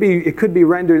 So it could be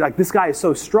rendered like this guy is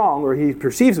so strong, or he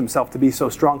perceives himself to be so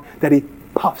strong, that he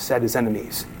puffs at his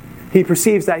enemies. He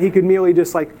perceives that he could merely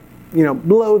just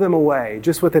blow them away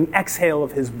just with an exhale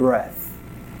of his breath.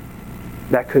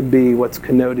 That could be what's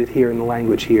connoted here in the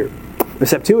language here. The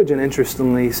Septuagint,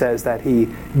 interestingly, says that he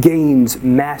gains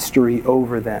mastery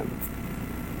over them.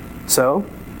 So,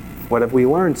 what have we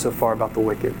learned so far about the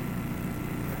wicked?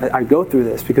 I go through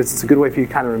this because it's a good way for you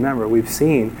to kind of remember. We've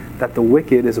seen that the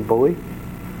wicked is a bully.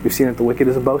 We've seen that the wicked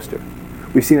is a boaster.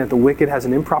 We've seen that the wicked has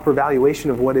an improper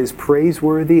valuation of what is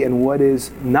praiseworthy and what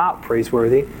is not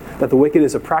praiseworthy. That the wicked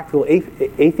is a practical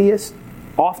atheist,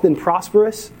 often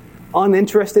prosperous,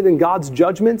 uninterested in God's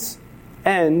judgments,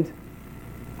 and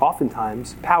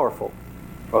oftentimes powerful.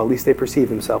 Or at least they perceive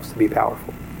themselves to be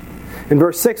powerful. In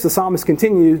verse 6, the psalmist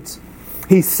continues,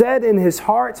 he said in his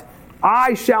heart,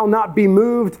 I shall not be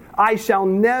moved. I shall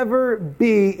never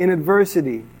be in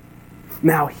adversity.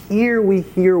 Now here we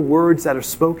hear words that are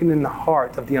spoken in the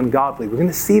heart of the ungodly. We're going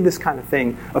to see this kind of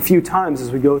thing a few times as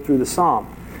we go through the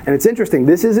psalm. And it's interesting.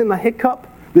 This isn't a hiccup.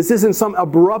 This isn't some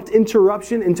abrupt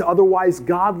interruption into otherwise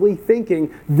godly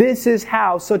thinking. This is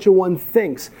how such a one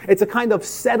thinks. It's a kind of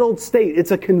settled state.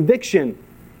 It's a conviction,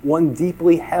 one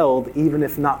deeply held, even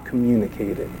if not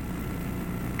communicated.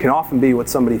 Can often be what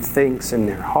somebody thinks in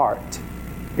their heart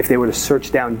if they were to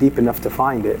search down deep enough to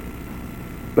find it,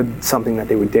 but something that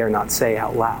they would dare not say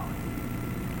out loud.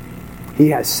 He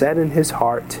has said in his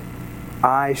heart,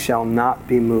 I shall not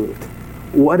be moved.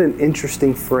 What an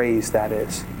interesting phrase that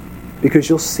is, because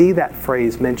you'll see that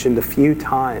phrase mentioned a few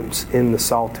times in the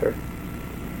Psalter.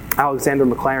 Alexander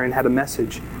Maclaren had a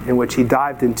message in which he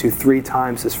dived into 3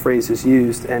 times this phrase is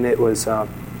used, and it was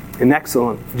an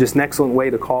excellent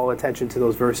way to call attention to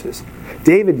those verses.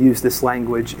 David used this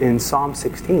language in Psalm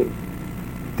 16.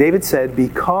 David said,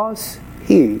 because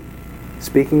He,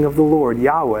 speaking of the Lord,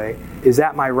 Yahweh, is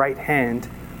at my right hand,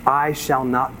 I shall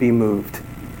not be moved.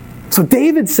 So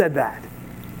David said that.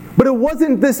 But it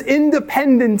wasn't this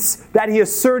independence that he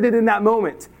asserted in that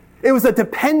moment. It was a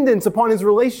dependence upon his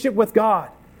relationship with God.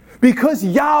 Because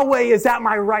Yahweh is at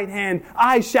my right hand,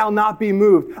 I shall not be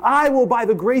moved. I will, by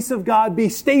the grace of God, be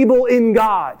stable in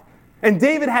God. And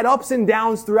David had ups and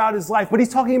downs throughout his life, but he's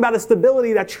talking about a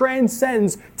stability that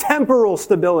transcends temporal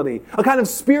stability, a kind of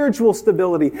spiritual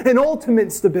stability, an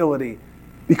ultimate stability.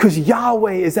 Because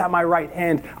Yahweh is at my right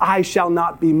hand, I shall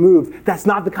not be moved. That's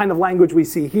not the kind of language we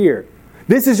see here.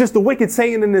 This is just the wicked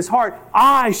saying in his heart,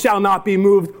 I shall not be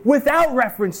moved, without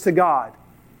reference to God.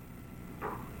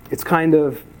 It's kind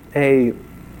of a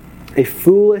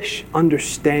foolish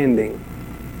understanding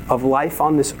of life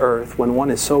on this earth when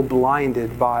one is so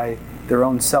blinded by their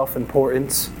own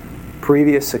self-importance,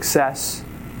 previous success,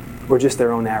 or just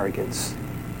their own arrogance.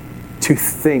 To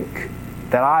think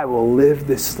that I will live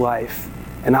this life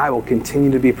and I will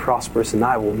continue to be prosperous and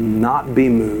I will not be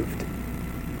moved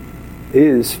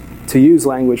is, to use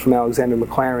language from Alexander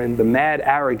Maclaren, the mad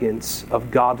arrogance of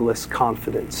godless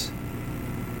confidence.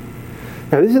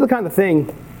 Now, this is the kind of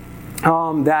thing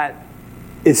that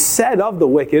is said of the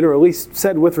wicked, or at least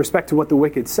said with respect to what the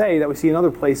wicked say, that we see in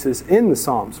other places in the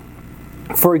Psalms.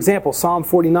 For example, Psalm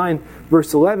 49,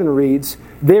 verse 11 reads,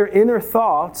 their inner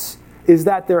thoughts is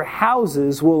that their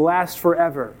houses will last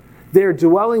forever, their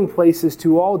dwelling places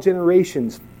to all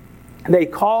generations. They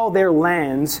call their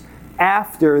lands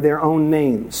after their own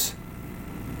names.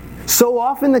 So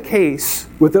often the case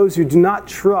with those who do not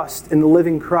trust in the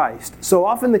living Christ, so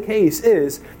often the case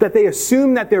is that they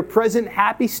assume that their present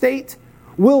happy state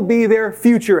will be their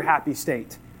future happy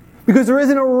state. Because there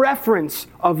isn't a reference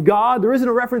of God, there isn't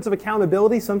a reference of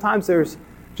accountability. Sometimes there's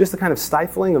just a kind of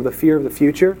stifling of the fear of the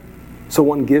future. So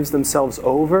one gives themselves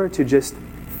over to just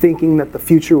thinking that the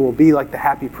future will be like the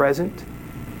happy present.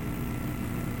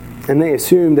 And they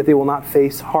assume that they will not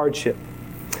face hardship.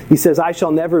 He says, I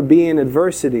shall never be in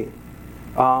adversity.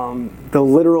 The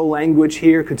literal language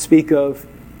here could speak of,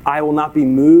 I will not be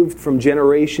moved from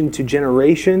generation to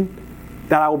generation,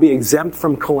 that I will be exempt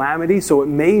from calamity. So it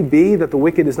may be that the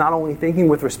wicked is not only thinking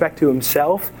with respect to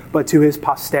himself, but to his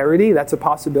posterity. That's a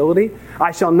possibility.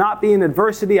 I shall not be in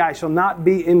adversity. I shall not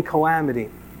be in calamity.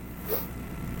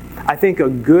 I think a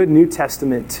good New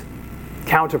Testament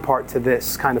counterpart to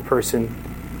this kind of person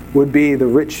would be the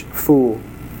rich fool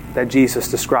that Jesus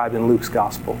described in Luke's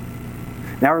Gospel.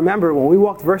 Now remember, when we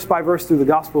walked verse by verse through the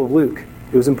Gospel of Luke,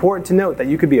 it was important to note that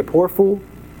you could be a poor fool,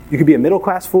 you could be a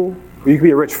middle-class fool, or you could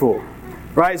be a rich fool.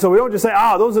 Right? So we don't just say,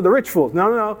 those are the rich fools.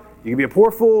 No. You could be a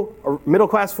poor fool, a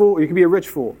middle-class fool, or you could be a rich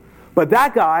fool. But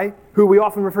that guy, who we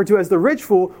often refer to as the rich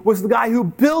fool, was the guy who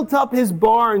built up his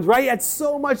barns, right? He had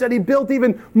so much that he built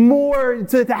even more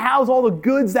to house all the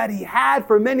goods that he had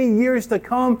for many years to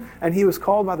come. And he was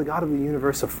called by the God of the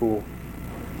universe a fool.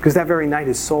 Because that very night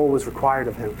his soul was required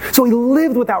of him. So he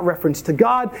lived without reference to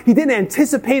God. He didn't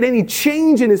anticipate any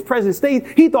change in his present state.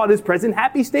 He thought his present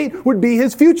happy state would be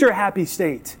his future happy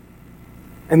state.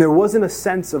 And there wasn't a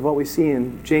sense of what we see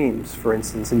in James, for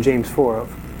instance, in James 4,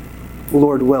 of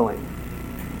Lord willing.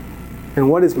 And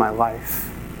what is my life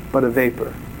but a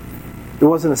vapor? There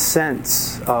wasn't a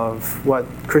sense of what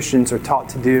Christians are taught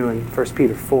to do in 1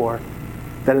 Peter 4,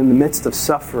 that in the midst of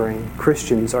suffering,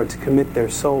 Christians are to commit their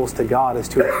souls to God as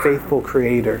to a faithful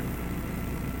Creator,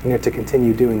 and they're to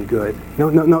continue doing good.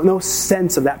 No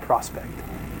sense of that prospect.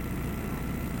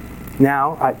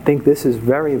 Now, I think this is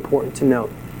very important to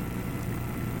note.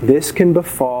 This can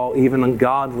befall even a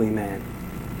godly man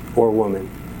or woman.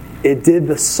 It did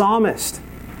the psalmist.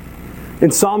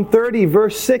 In Psalm 30,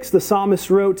 verse 6, the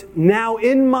psalmist wrote, now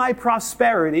in my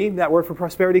prosperity, that word for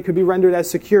prosperity could be rendered as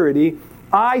security,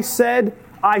 I said,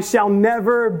 I shall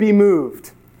never be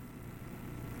moved.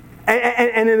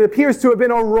 And it appears to have been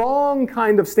a wrong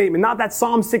kind of statement, not that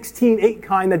Psalm 16:8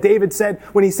 kind that David said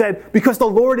when he said, because the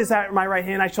Lord is at my right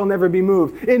hand, I shall never be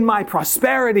moved. In my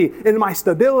prosperity, in my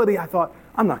stability, I thought,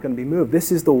 I'm not going to be moved.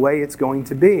 This is the way it's going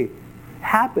to be.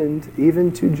 Happened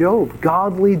even to Job,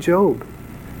 godly Job.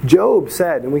 Job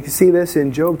said, and we can see this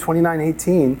in Job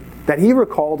 29:18, that he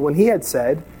recalled when he had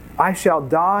said, I shall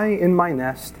die in my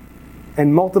nest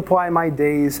and multiply my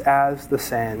days as the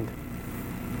sand.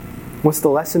 What's the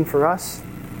lesson for us?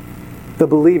 The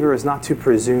believer is not to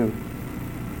presume.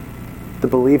 The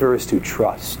believer is to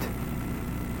trust.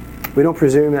 We don't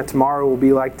presume that tomorrow will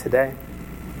be like today.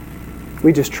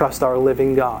 We just trust our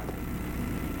living God.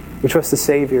 We trust the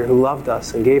Savior who loved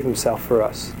us and gave Himself for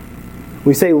us.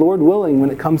 We say, Lord willing,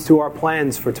 when it comes to our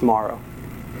plans for tomorrow.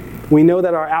 We know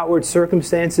that our outward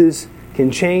circumstances can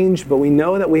change, but we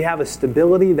know that we have a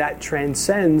stability that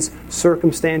transcends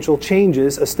circumstantial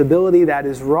changes, a stability that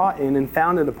is wrought in and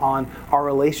founded upon our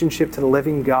relationship to the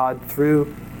living God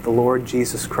through the Lord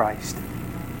Jesus Christ.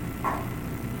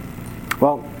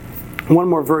 Well, one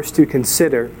more verse to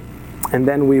consider, and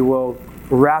then we will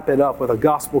wrap it up with a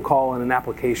gospel call and an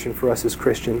application for us as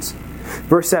Christians.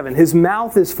 Verse 7, his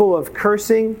mouth is full of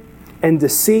cursing and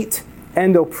deceit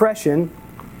and oppression.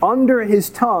 Under his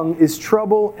tongue is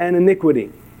trouble and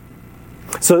iniquity.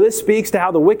 So this speaks to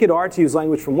how the wicked are, to use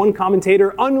language from one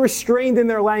commentator, unrestrained in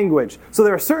their language. So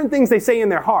there are certain things they say in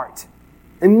their heart,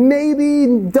 and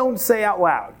maybe don't say out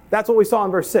loud. That's what we saw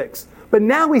in verse 6. But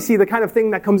now we see the kind of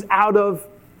thing that comes out of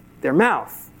their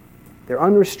mouth. They're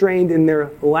unrestrained in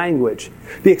their language.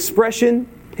 The expression,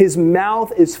 his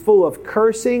mouth is full of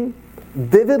cursing,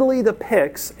 vividly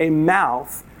depicts a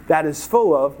mouth that is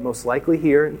full of, most likely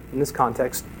here in this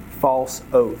context, false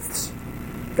oaths.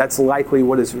 That's likely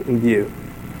what is in view.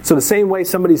 So the same way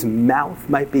somebody's mouth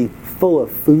might be full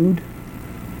of food,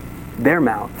 their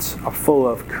mouths are full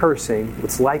of cursing.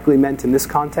 What's likely meant in this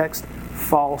context,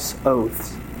 false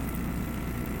oaths.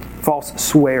 False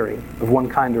swearing of one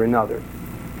kind or another.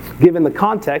 Given the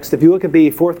context, if you look at the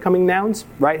forthcoming nouns,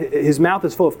 right, his mouth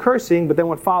is full of cursing, but then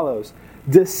what follows?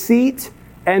 Deceit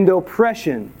and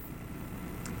oppression.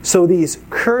 So these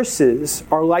curses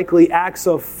are likely acts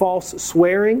of false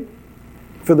swearing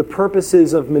for the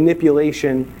purposes of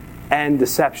manipulation and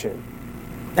deception.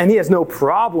 And he has no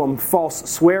problem false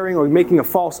swearing or making a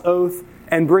false oath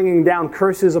and bringing down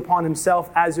curses upon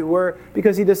himself, as it were,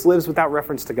 because he just lives without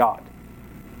reference to God.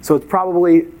 So it's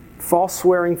probably false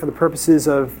swearing for the purposes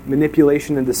of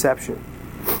manipulation and deception.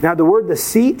 Now the word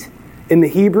deceit in the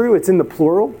Hebrew, it's in the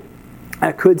plural.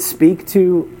 That could speak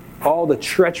to all the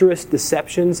treacherous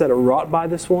deceptions that are wrought by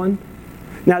this one.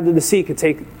 Now, the deceit could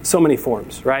take so many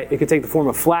forms, right? It could take the form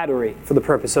of flattery for the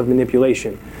purpose of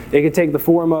manipulation. It could take the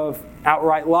form of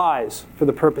outright lies for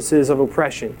the purposes of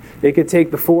oppression. It could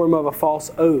take the form of a false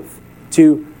oath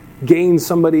to gain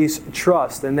somebody's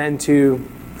trust and then to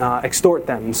extort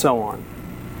them and so on.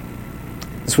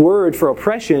 This word for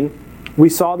oppression, we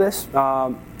saw this.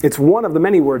 It's one of the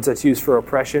many words that's used for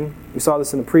oppression. We saw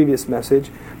this in the previous message.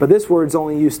 But this word's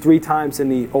only used 3 times in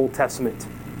the Old Testament.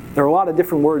 There are a lot of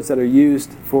different words that are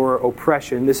used for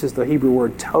oppression. This is the Hebrew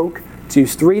word tok. It's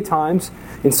used 3 times.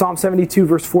 In Psalm 72,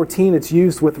 verse 14, it's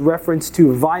used with reference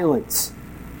to violence.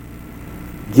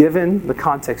 Given the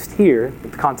context here, the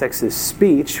context is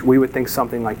speech, we would think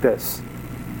something like this.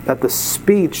 That the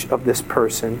speech of this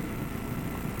person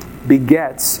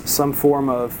begets some form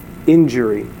of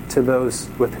injury to those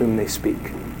with whom they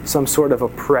speak. Some sort of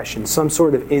oppression, some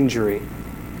sort of injury,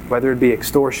 whether it be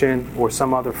extortion or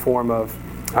some other form of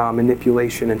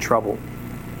manipulation and trouble.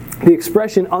 The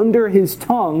expression under his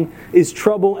tongue is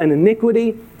trouble and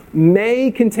iniquity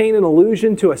may contain an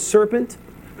allusion to a serpent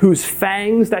whose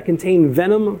fangs that contain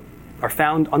venom are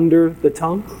found under the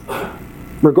tongue.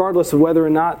 Regardless of whether or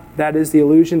not that is the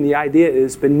allusion, the idea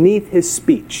is beneath his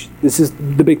speech. This is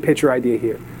the big picture idea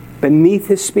here. Beneath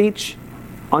his speech,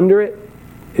 under it,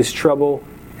 is trouble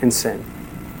and sin.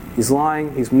 He's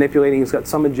lying, he's manipulating, he's got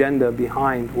some agenda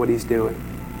behind what he's doing.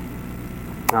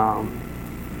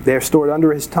 They're stored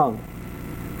under his tongue,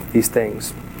 these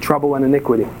things, trouble and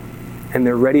iniquity, and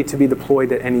they're ready to be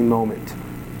deployed at any moment.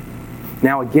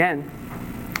 Now again,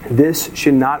 this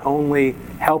should not only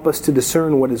help us to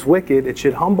discern what is wicked, it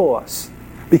should humble us.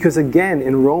 Because again,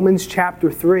 in Romans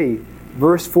chapter 3,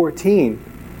 verse 14,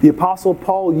 the Apostle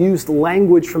Paul used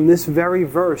language from this very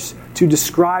verse to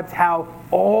describe how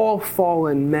all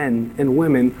fallen men and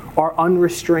women are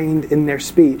unrestrained in their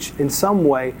speech in some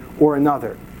way or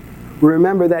another.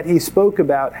 Remember that he spoke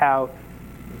about how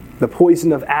the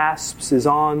poison of asps is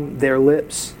on their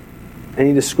lips, and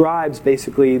he describes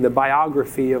basically the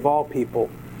biography of all people.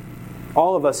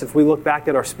 All of us, if we look back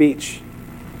at our speech,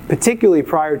 particularly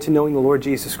prior to knowing the Lord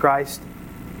Jesus Christ,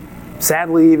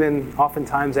 sadly even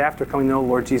oftentimes after coming to know the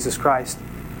Lord Jesus Christ,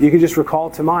 you can just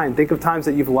recall to mind, think of times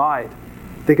that you've lied.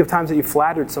 Think of times that you've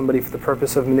flattered somebody for the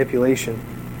purpose of manipulation.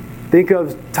 Think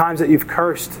of times that you've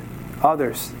cursed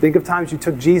others. Think of times you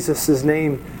took Jesus'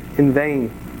 name in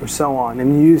vain or so on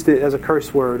and used it as a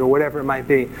curse word or whatever it might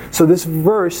be. So this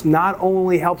verse not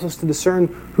only helps us to discern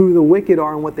who the wicked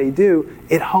are and what they do,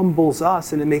 it humbles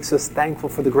us and it makes us thankful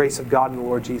for the grace of God and the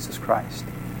Lord Jesus Christ.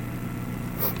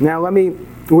 Now we're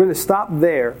going to stop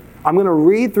there. I'm going to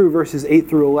read through verses 8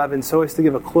 through 11 so as to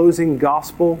give a closing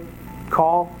gospel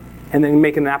call and then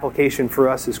make an application for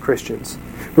us as Christians.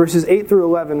 Verses 8 through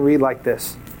 11 read like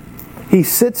this. He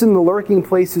sits in the lurking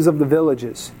places of the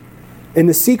villages. In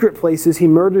the secret places he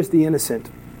murders the innocent.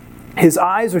 His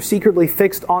eyes are secretly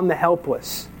fixed on the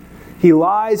helpless. He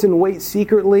lies in wait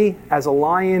secretly as a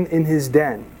lion in his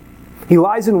den. He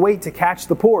lies in wait to catch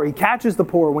the poor. He catches the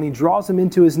poor when he draws him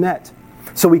into his net.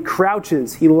 So he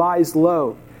crouches, he lies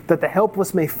low, that the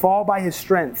helpless may fall by his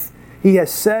strength. He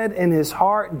has said in his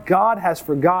heart, God has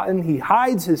forgotten. He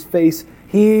hides his face.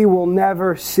 He will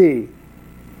never see.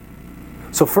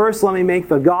 So first, let me make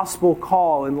the gospel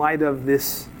call in light of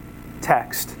this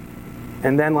text.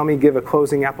 And then let me give a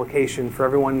closing application for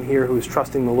everyone here who is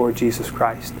trusting the Lord Jesus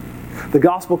Christ. The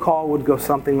gospel call would go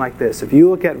something like this. If you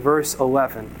look at verse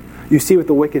 11, you see what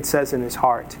the wicked says in his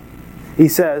heart. He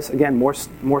says, again, more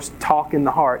talk in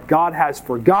the heart. God has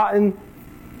forgotten.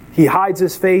 He hides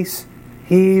his face.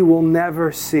 He will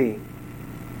never see.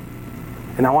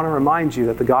 And I want to remind you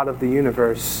that the God of the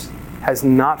universe has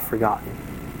not forgotten.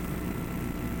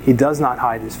 He does not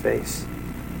hide his face.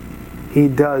 He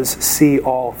does see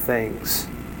all things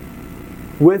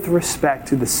with respect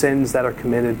to the sins that are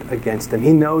committed against him.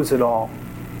 He knows it all.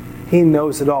 He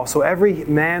knows it all. So every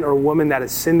man or woman that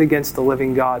has sinned against the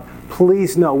living God,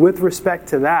 please know, with respect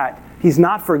to that, He's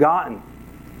not forgotten.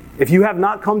 If you have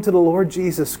not come to the Lord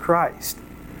Jesus Christ,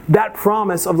 that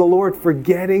promise of the Lord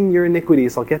forgetting your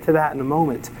iniquities, I'll get to that in a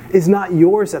moment, is not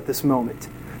yours at this moment.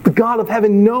 The God of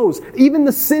heaven knows even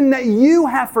the sin that you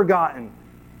have forgotten.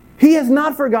 He has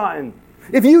not forgotten.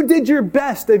 If you did your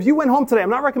best, if you went home today, I'm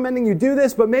not recommending you do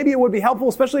this, but maybe it would be helpful,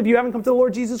 especially if you haven't come to the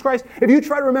Lord Jesus Christ, if you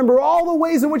try to remember all the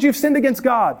ways in which you've sinned against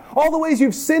God, all the ways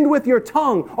you've sinned with your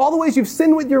tongue, all the ways you've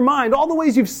sinned with your mind, all the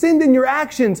ways you've sinned in your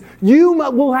actions, you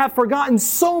will have forgotten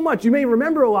so much. You may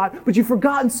remember a lot, but you've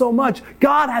forgotten so much.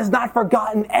 God has not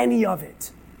forgotten any of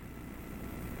it.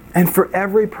 And for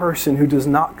every person who does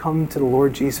not come to the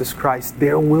Lord Jesus Christ,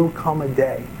 there will come a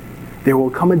day. There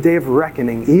will come a day of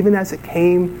reckoning, even as it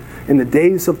came in the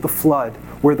days of the flood,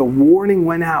 where the warning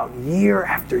went out year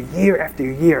after year after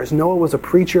year. As Noah was a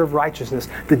preacher of righteousness,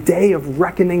 the day of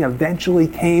reckoning eventually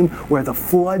came, where the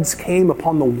floods came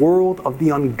upon the world of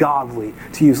the ungodly,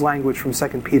 to use language from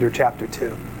 2 Peter chapter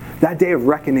 2. That day of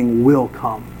reckoning will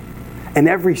come. And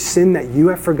every sin that you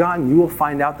have forgotten, you will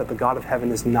find out that the God of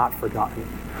heaven is not forgotten.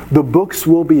 The books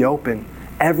will be open,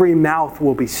 every mouth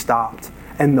will be stopped,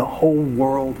 and the whole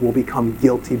world will become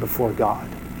guilty before God.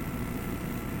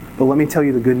 But let me tell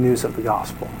you the good news of the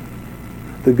gospel.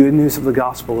 The good news of the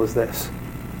gospel is this.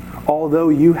 Although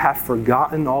you have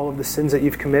forgotten all of the sins that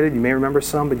you've committed, you may remember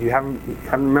some, but you haven't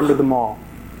remembered them all.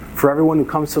 For everyone who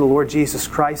comes to the Lord Jesus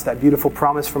Christ, that beautiful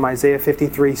promise from Isaiah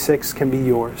 53:6 can be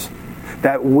yours.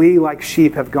 That we, like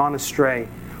sheep, have gone astray.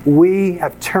 We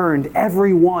have turned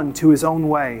every one to his own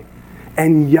way.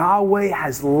 And Yahweh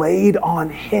has laid on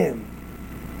him,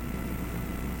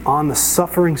 on the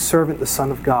suffering servant, the Son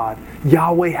of God,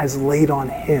 Yahweh has laid on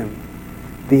him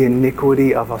the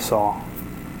iniquity of us all.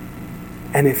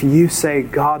 And if you say,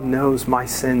 God knows my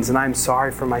sins and I'm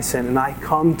sorry for my sin, and I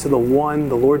come to the one,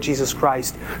 the Lord Jesus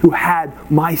Christ, who had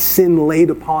my sin laid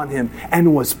upon him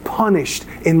and was punished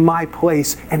in my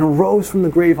place and rose from the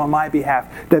grave on my behalf,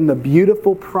 then the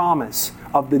beautiful promise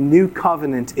of the new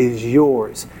covenant is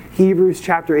yours. Hebrews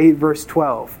chapter 8, verse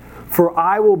 12. For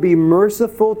I will be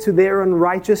merciful to their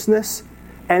unrighteousness,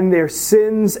 and their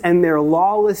sins and their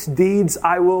lawless deeds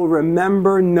I will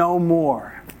remember no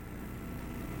more.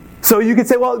 So you could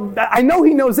say, well, I know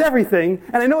he knows everything,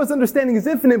 and I know his understanding is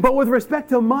infinite, but with respect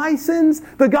to my sins,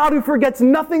 the God who forgets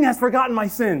nothing has forgotten my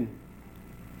sin.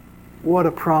 What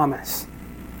a promise.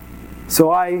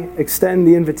 So I extend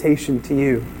the invitation to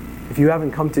you. If you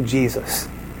haven't come to Jesus,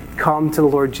 come to the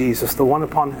Lord Jesus, the one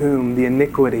upon whom the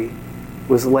iniquity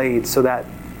was laid so that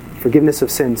forgiveness of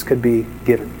sins could be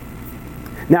given.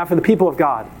 Now, for the people of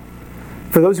God,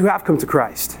 for those who have come to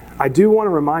Christ, I do want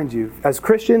to remind you, as a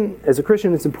Christian,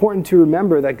 it's important to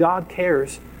remember that God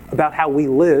cares about how we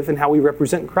live and how we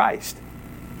represent Christ.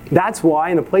 That's why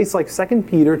in a place like 2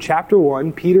 Peter chapter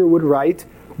 1, Peter would write,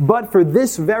 but for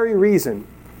this very reason,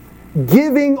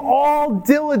 giving all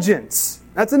diligence.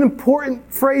 That's an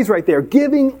important phrase right there.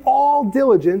 Giving all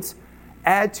diligence,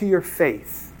 add to your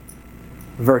faith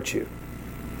virtue.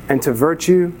 And to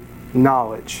virtue,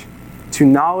 knowledge. To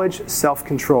knowledge,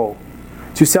 self-control.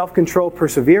 To self-control,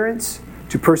 perseverance.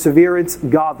 To perseverance,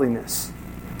 godliness.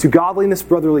 To godliness,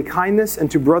 brotherly kindness.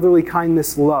 And to brotherly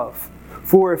kindness, love.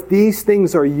 For if these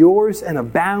things are yours and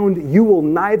abound, you will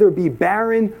neither be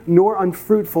barren nor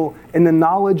unfruitful in the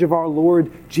knowledge of our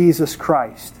Lord Jesus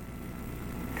Christ.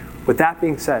 With that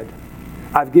being said,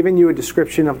 I've given you a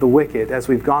description of the wicked as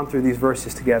we've gone through these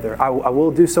verses together. I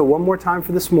will do so one more time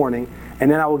for this morning,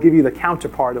 and then I will give you the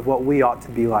counterpart of what we ought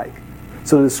to be like.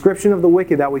 So the description of the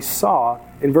wicked that we saw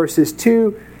in verses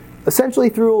 2, essentially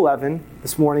through 11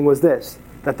 this morning was this,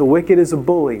 that the wicked is a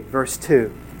bully, verse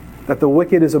 2. That the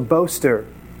wicked is a boaster,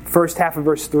 first half of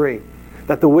verse 3.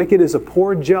 That the wicked is a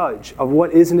poor judge of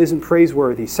what is and isn't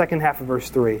praiseworthy, second half of verse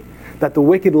 3. That the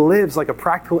wicked lives like a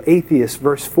practical atheist,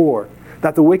 verse 4.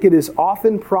 That the wicked is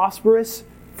often prosperous,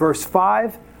 verse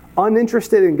 5.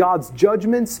 Uninterested in God's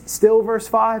judgments, still verse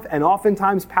 5. And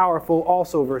oftentimes powerful,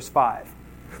 also verse 5.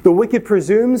 The wicked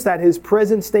presumes that his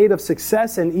present state of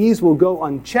success and ease will go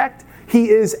unchecked. He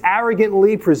is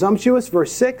arrogantly presumptuous,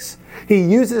 verse 6. He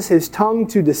uses his tongue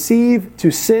to deceive,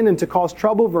 to sin, and to cause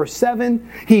trouble, verse 7.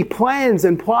 He plans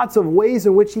and plots of ways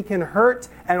in which he can hurt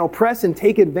and oppress and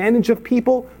take advantage of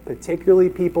people, particularly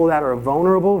people that are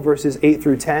vulnerable, verses 8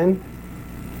 through 10.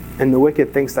 And the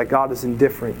wicked thinks that God is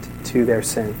indifferent to their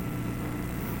sin.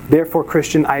 Therefore,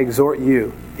 Christian, I exhort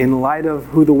you, in light of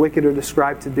who the wicked are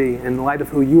described to be, in light of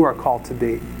who you are called to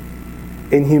be,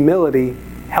 in humility,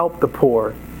 help the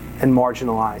poor and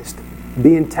marginalized.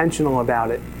 Be intentional about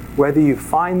it. Whether you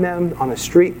find them on a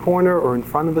street corner or in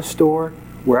front of a store,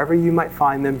 wherever you might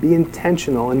find them, be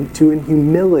intentional and to, in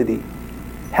humility,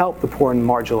 help the poor and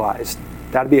marginalized.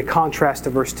 That would be a contrast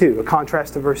to verse 2. A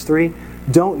contrast to verse 3,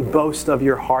 don't boast of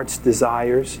your heart's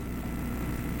desires.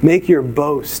 Make your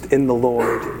boast in the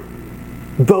Lord.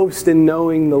 Boast in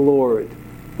knowing the Lord.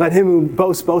 Let him who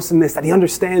boasts, boast in this, that he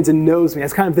understands and knows me.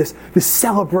 It's kind of this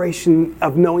celebration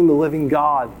of knowing the living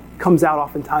God. Comes out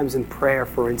oftentimes in prayer,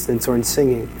 for instance, or in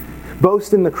singing.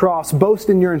 Boast in the cross. Boast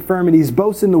in your infirmities.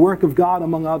 Boast in the work of God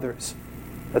among others.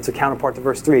 That's a counterpart to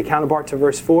verse 3. A counterpart to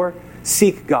verse 4,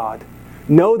 seek God.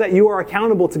 Know that you are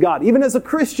accountable to God. Even as a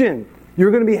Christian, you're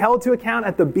going to be held to account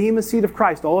at the bema seat of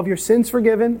Christ. All of your sins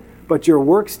forgiven, but your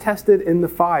works tested in the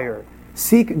fire.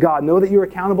 Seek God. Know that you're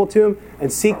accountable to Him,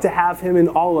 and seek to have Him in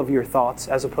all of your thoughts,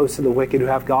 as opposed to the wicked who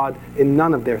have God in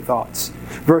none of their thoughts.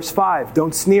 Verse 5,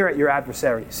 don't sneer at your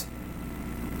adversaries.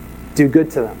 Do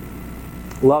good to them.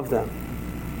 Love them.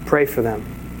 Pray for them.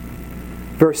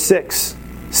 Verse 6,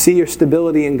 see your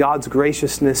stability in God's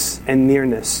graciousness and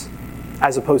nearness,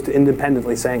 as opposed to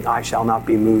independently saying, I shall not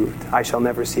be moved. I shall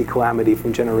never see calamity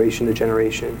from generation to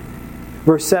generation.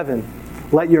 Verse 7,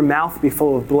 let your mouth be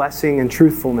full of blessing and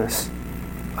truthfulness,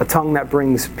 a tongue that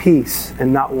brings peace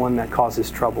and not one that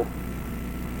causes trouble.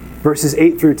 Verses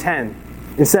 8 through 10,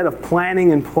 instead of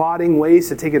planning and plotting ways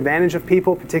to take advantage of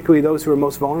people, particularly those who are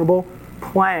most vulnerable,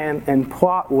 plan and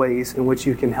plot ways in which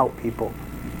you can help people,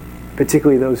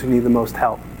 particularly those who need the most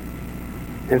help.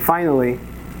 And finally,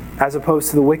 as opposed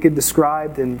to the wicked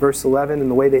described in verse 11 and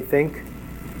the way they think,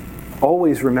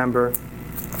 always remember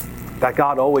that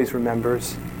God always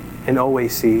remembers and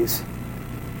always sees,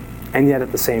 and yet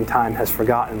at the same time has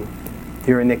forgotten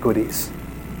your iniquities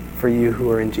for you who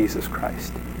are in Jesus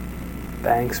Christ.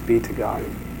 Thanks be to God.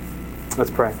 Let's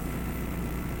pray.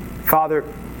 Father,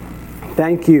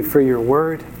 thank you for your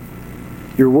word.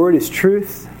 Your word is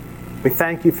truth. We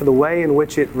thank you for the way in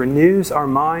which it renews our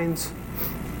minds,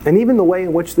 and even the way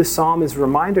in which this psalm is a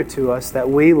reminder to us that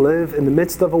we live in the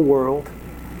midst of a world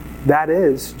that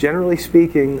is, generally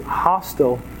speaking,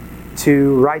 hostile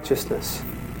to righteousness.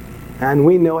 And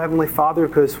we know, Heavenly Father,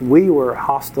 because we were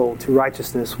hostile to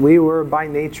righteousness. We were by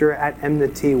nature at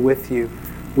enmity with you.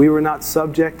 We were not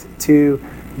subject to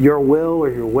your will or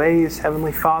your ways,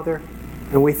 Heavenly Father.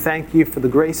 And we thank you for the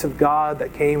grace of God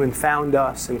that came and found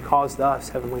us and caused us,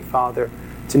 Heavenly Father,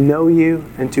 to know you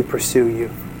and to pursue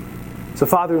you. So,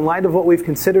 Father, in light of what we've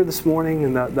considered this morning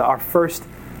and our first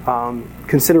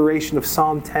consideration of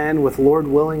Psalm 10, with Lord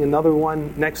willing, another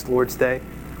one next Lord's Day,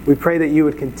 we pray that you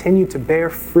would continue to bear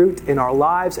fruit in our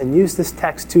lives and use this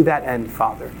text to that end,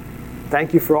 Father.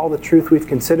 Thank you for all the truth we've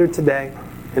considered today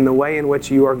and the way in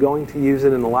which you are going to use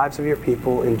it in the lives of your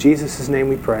people. In Jesus' name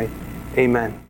we pray. Amen.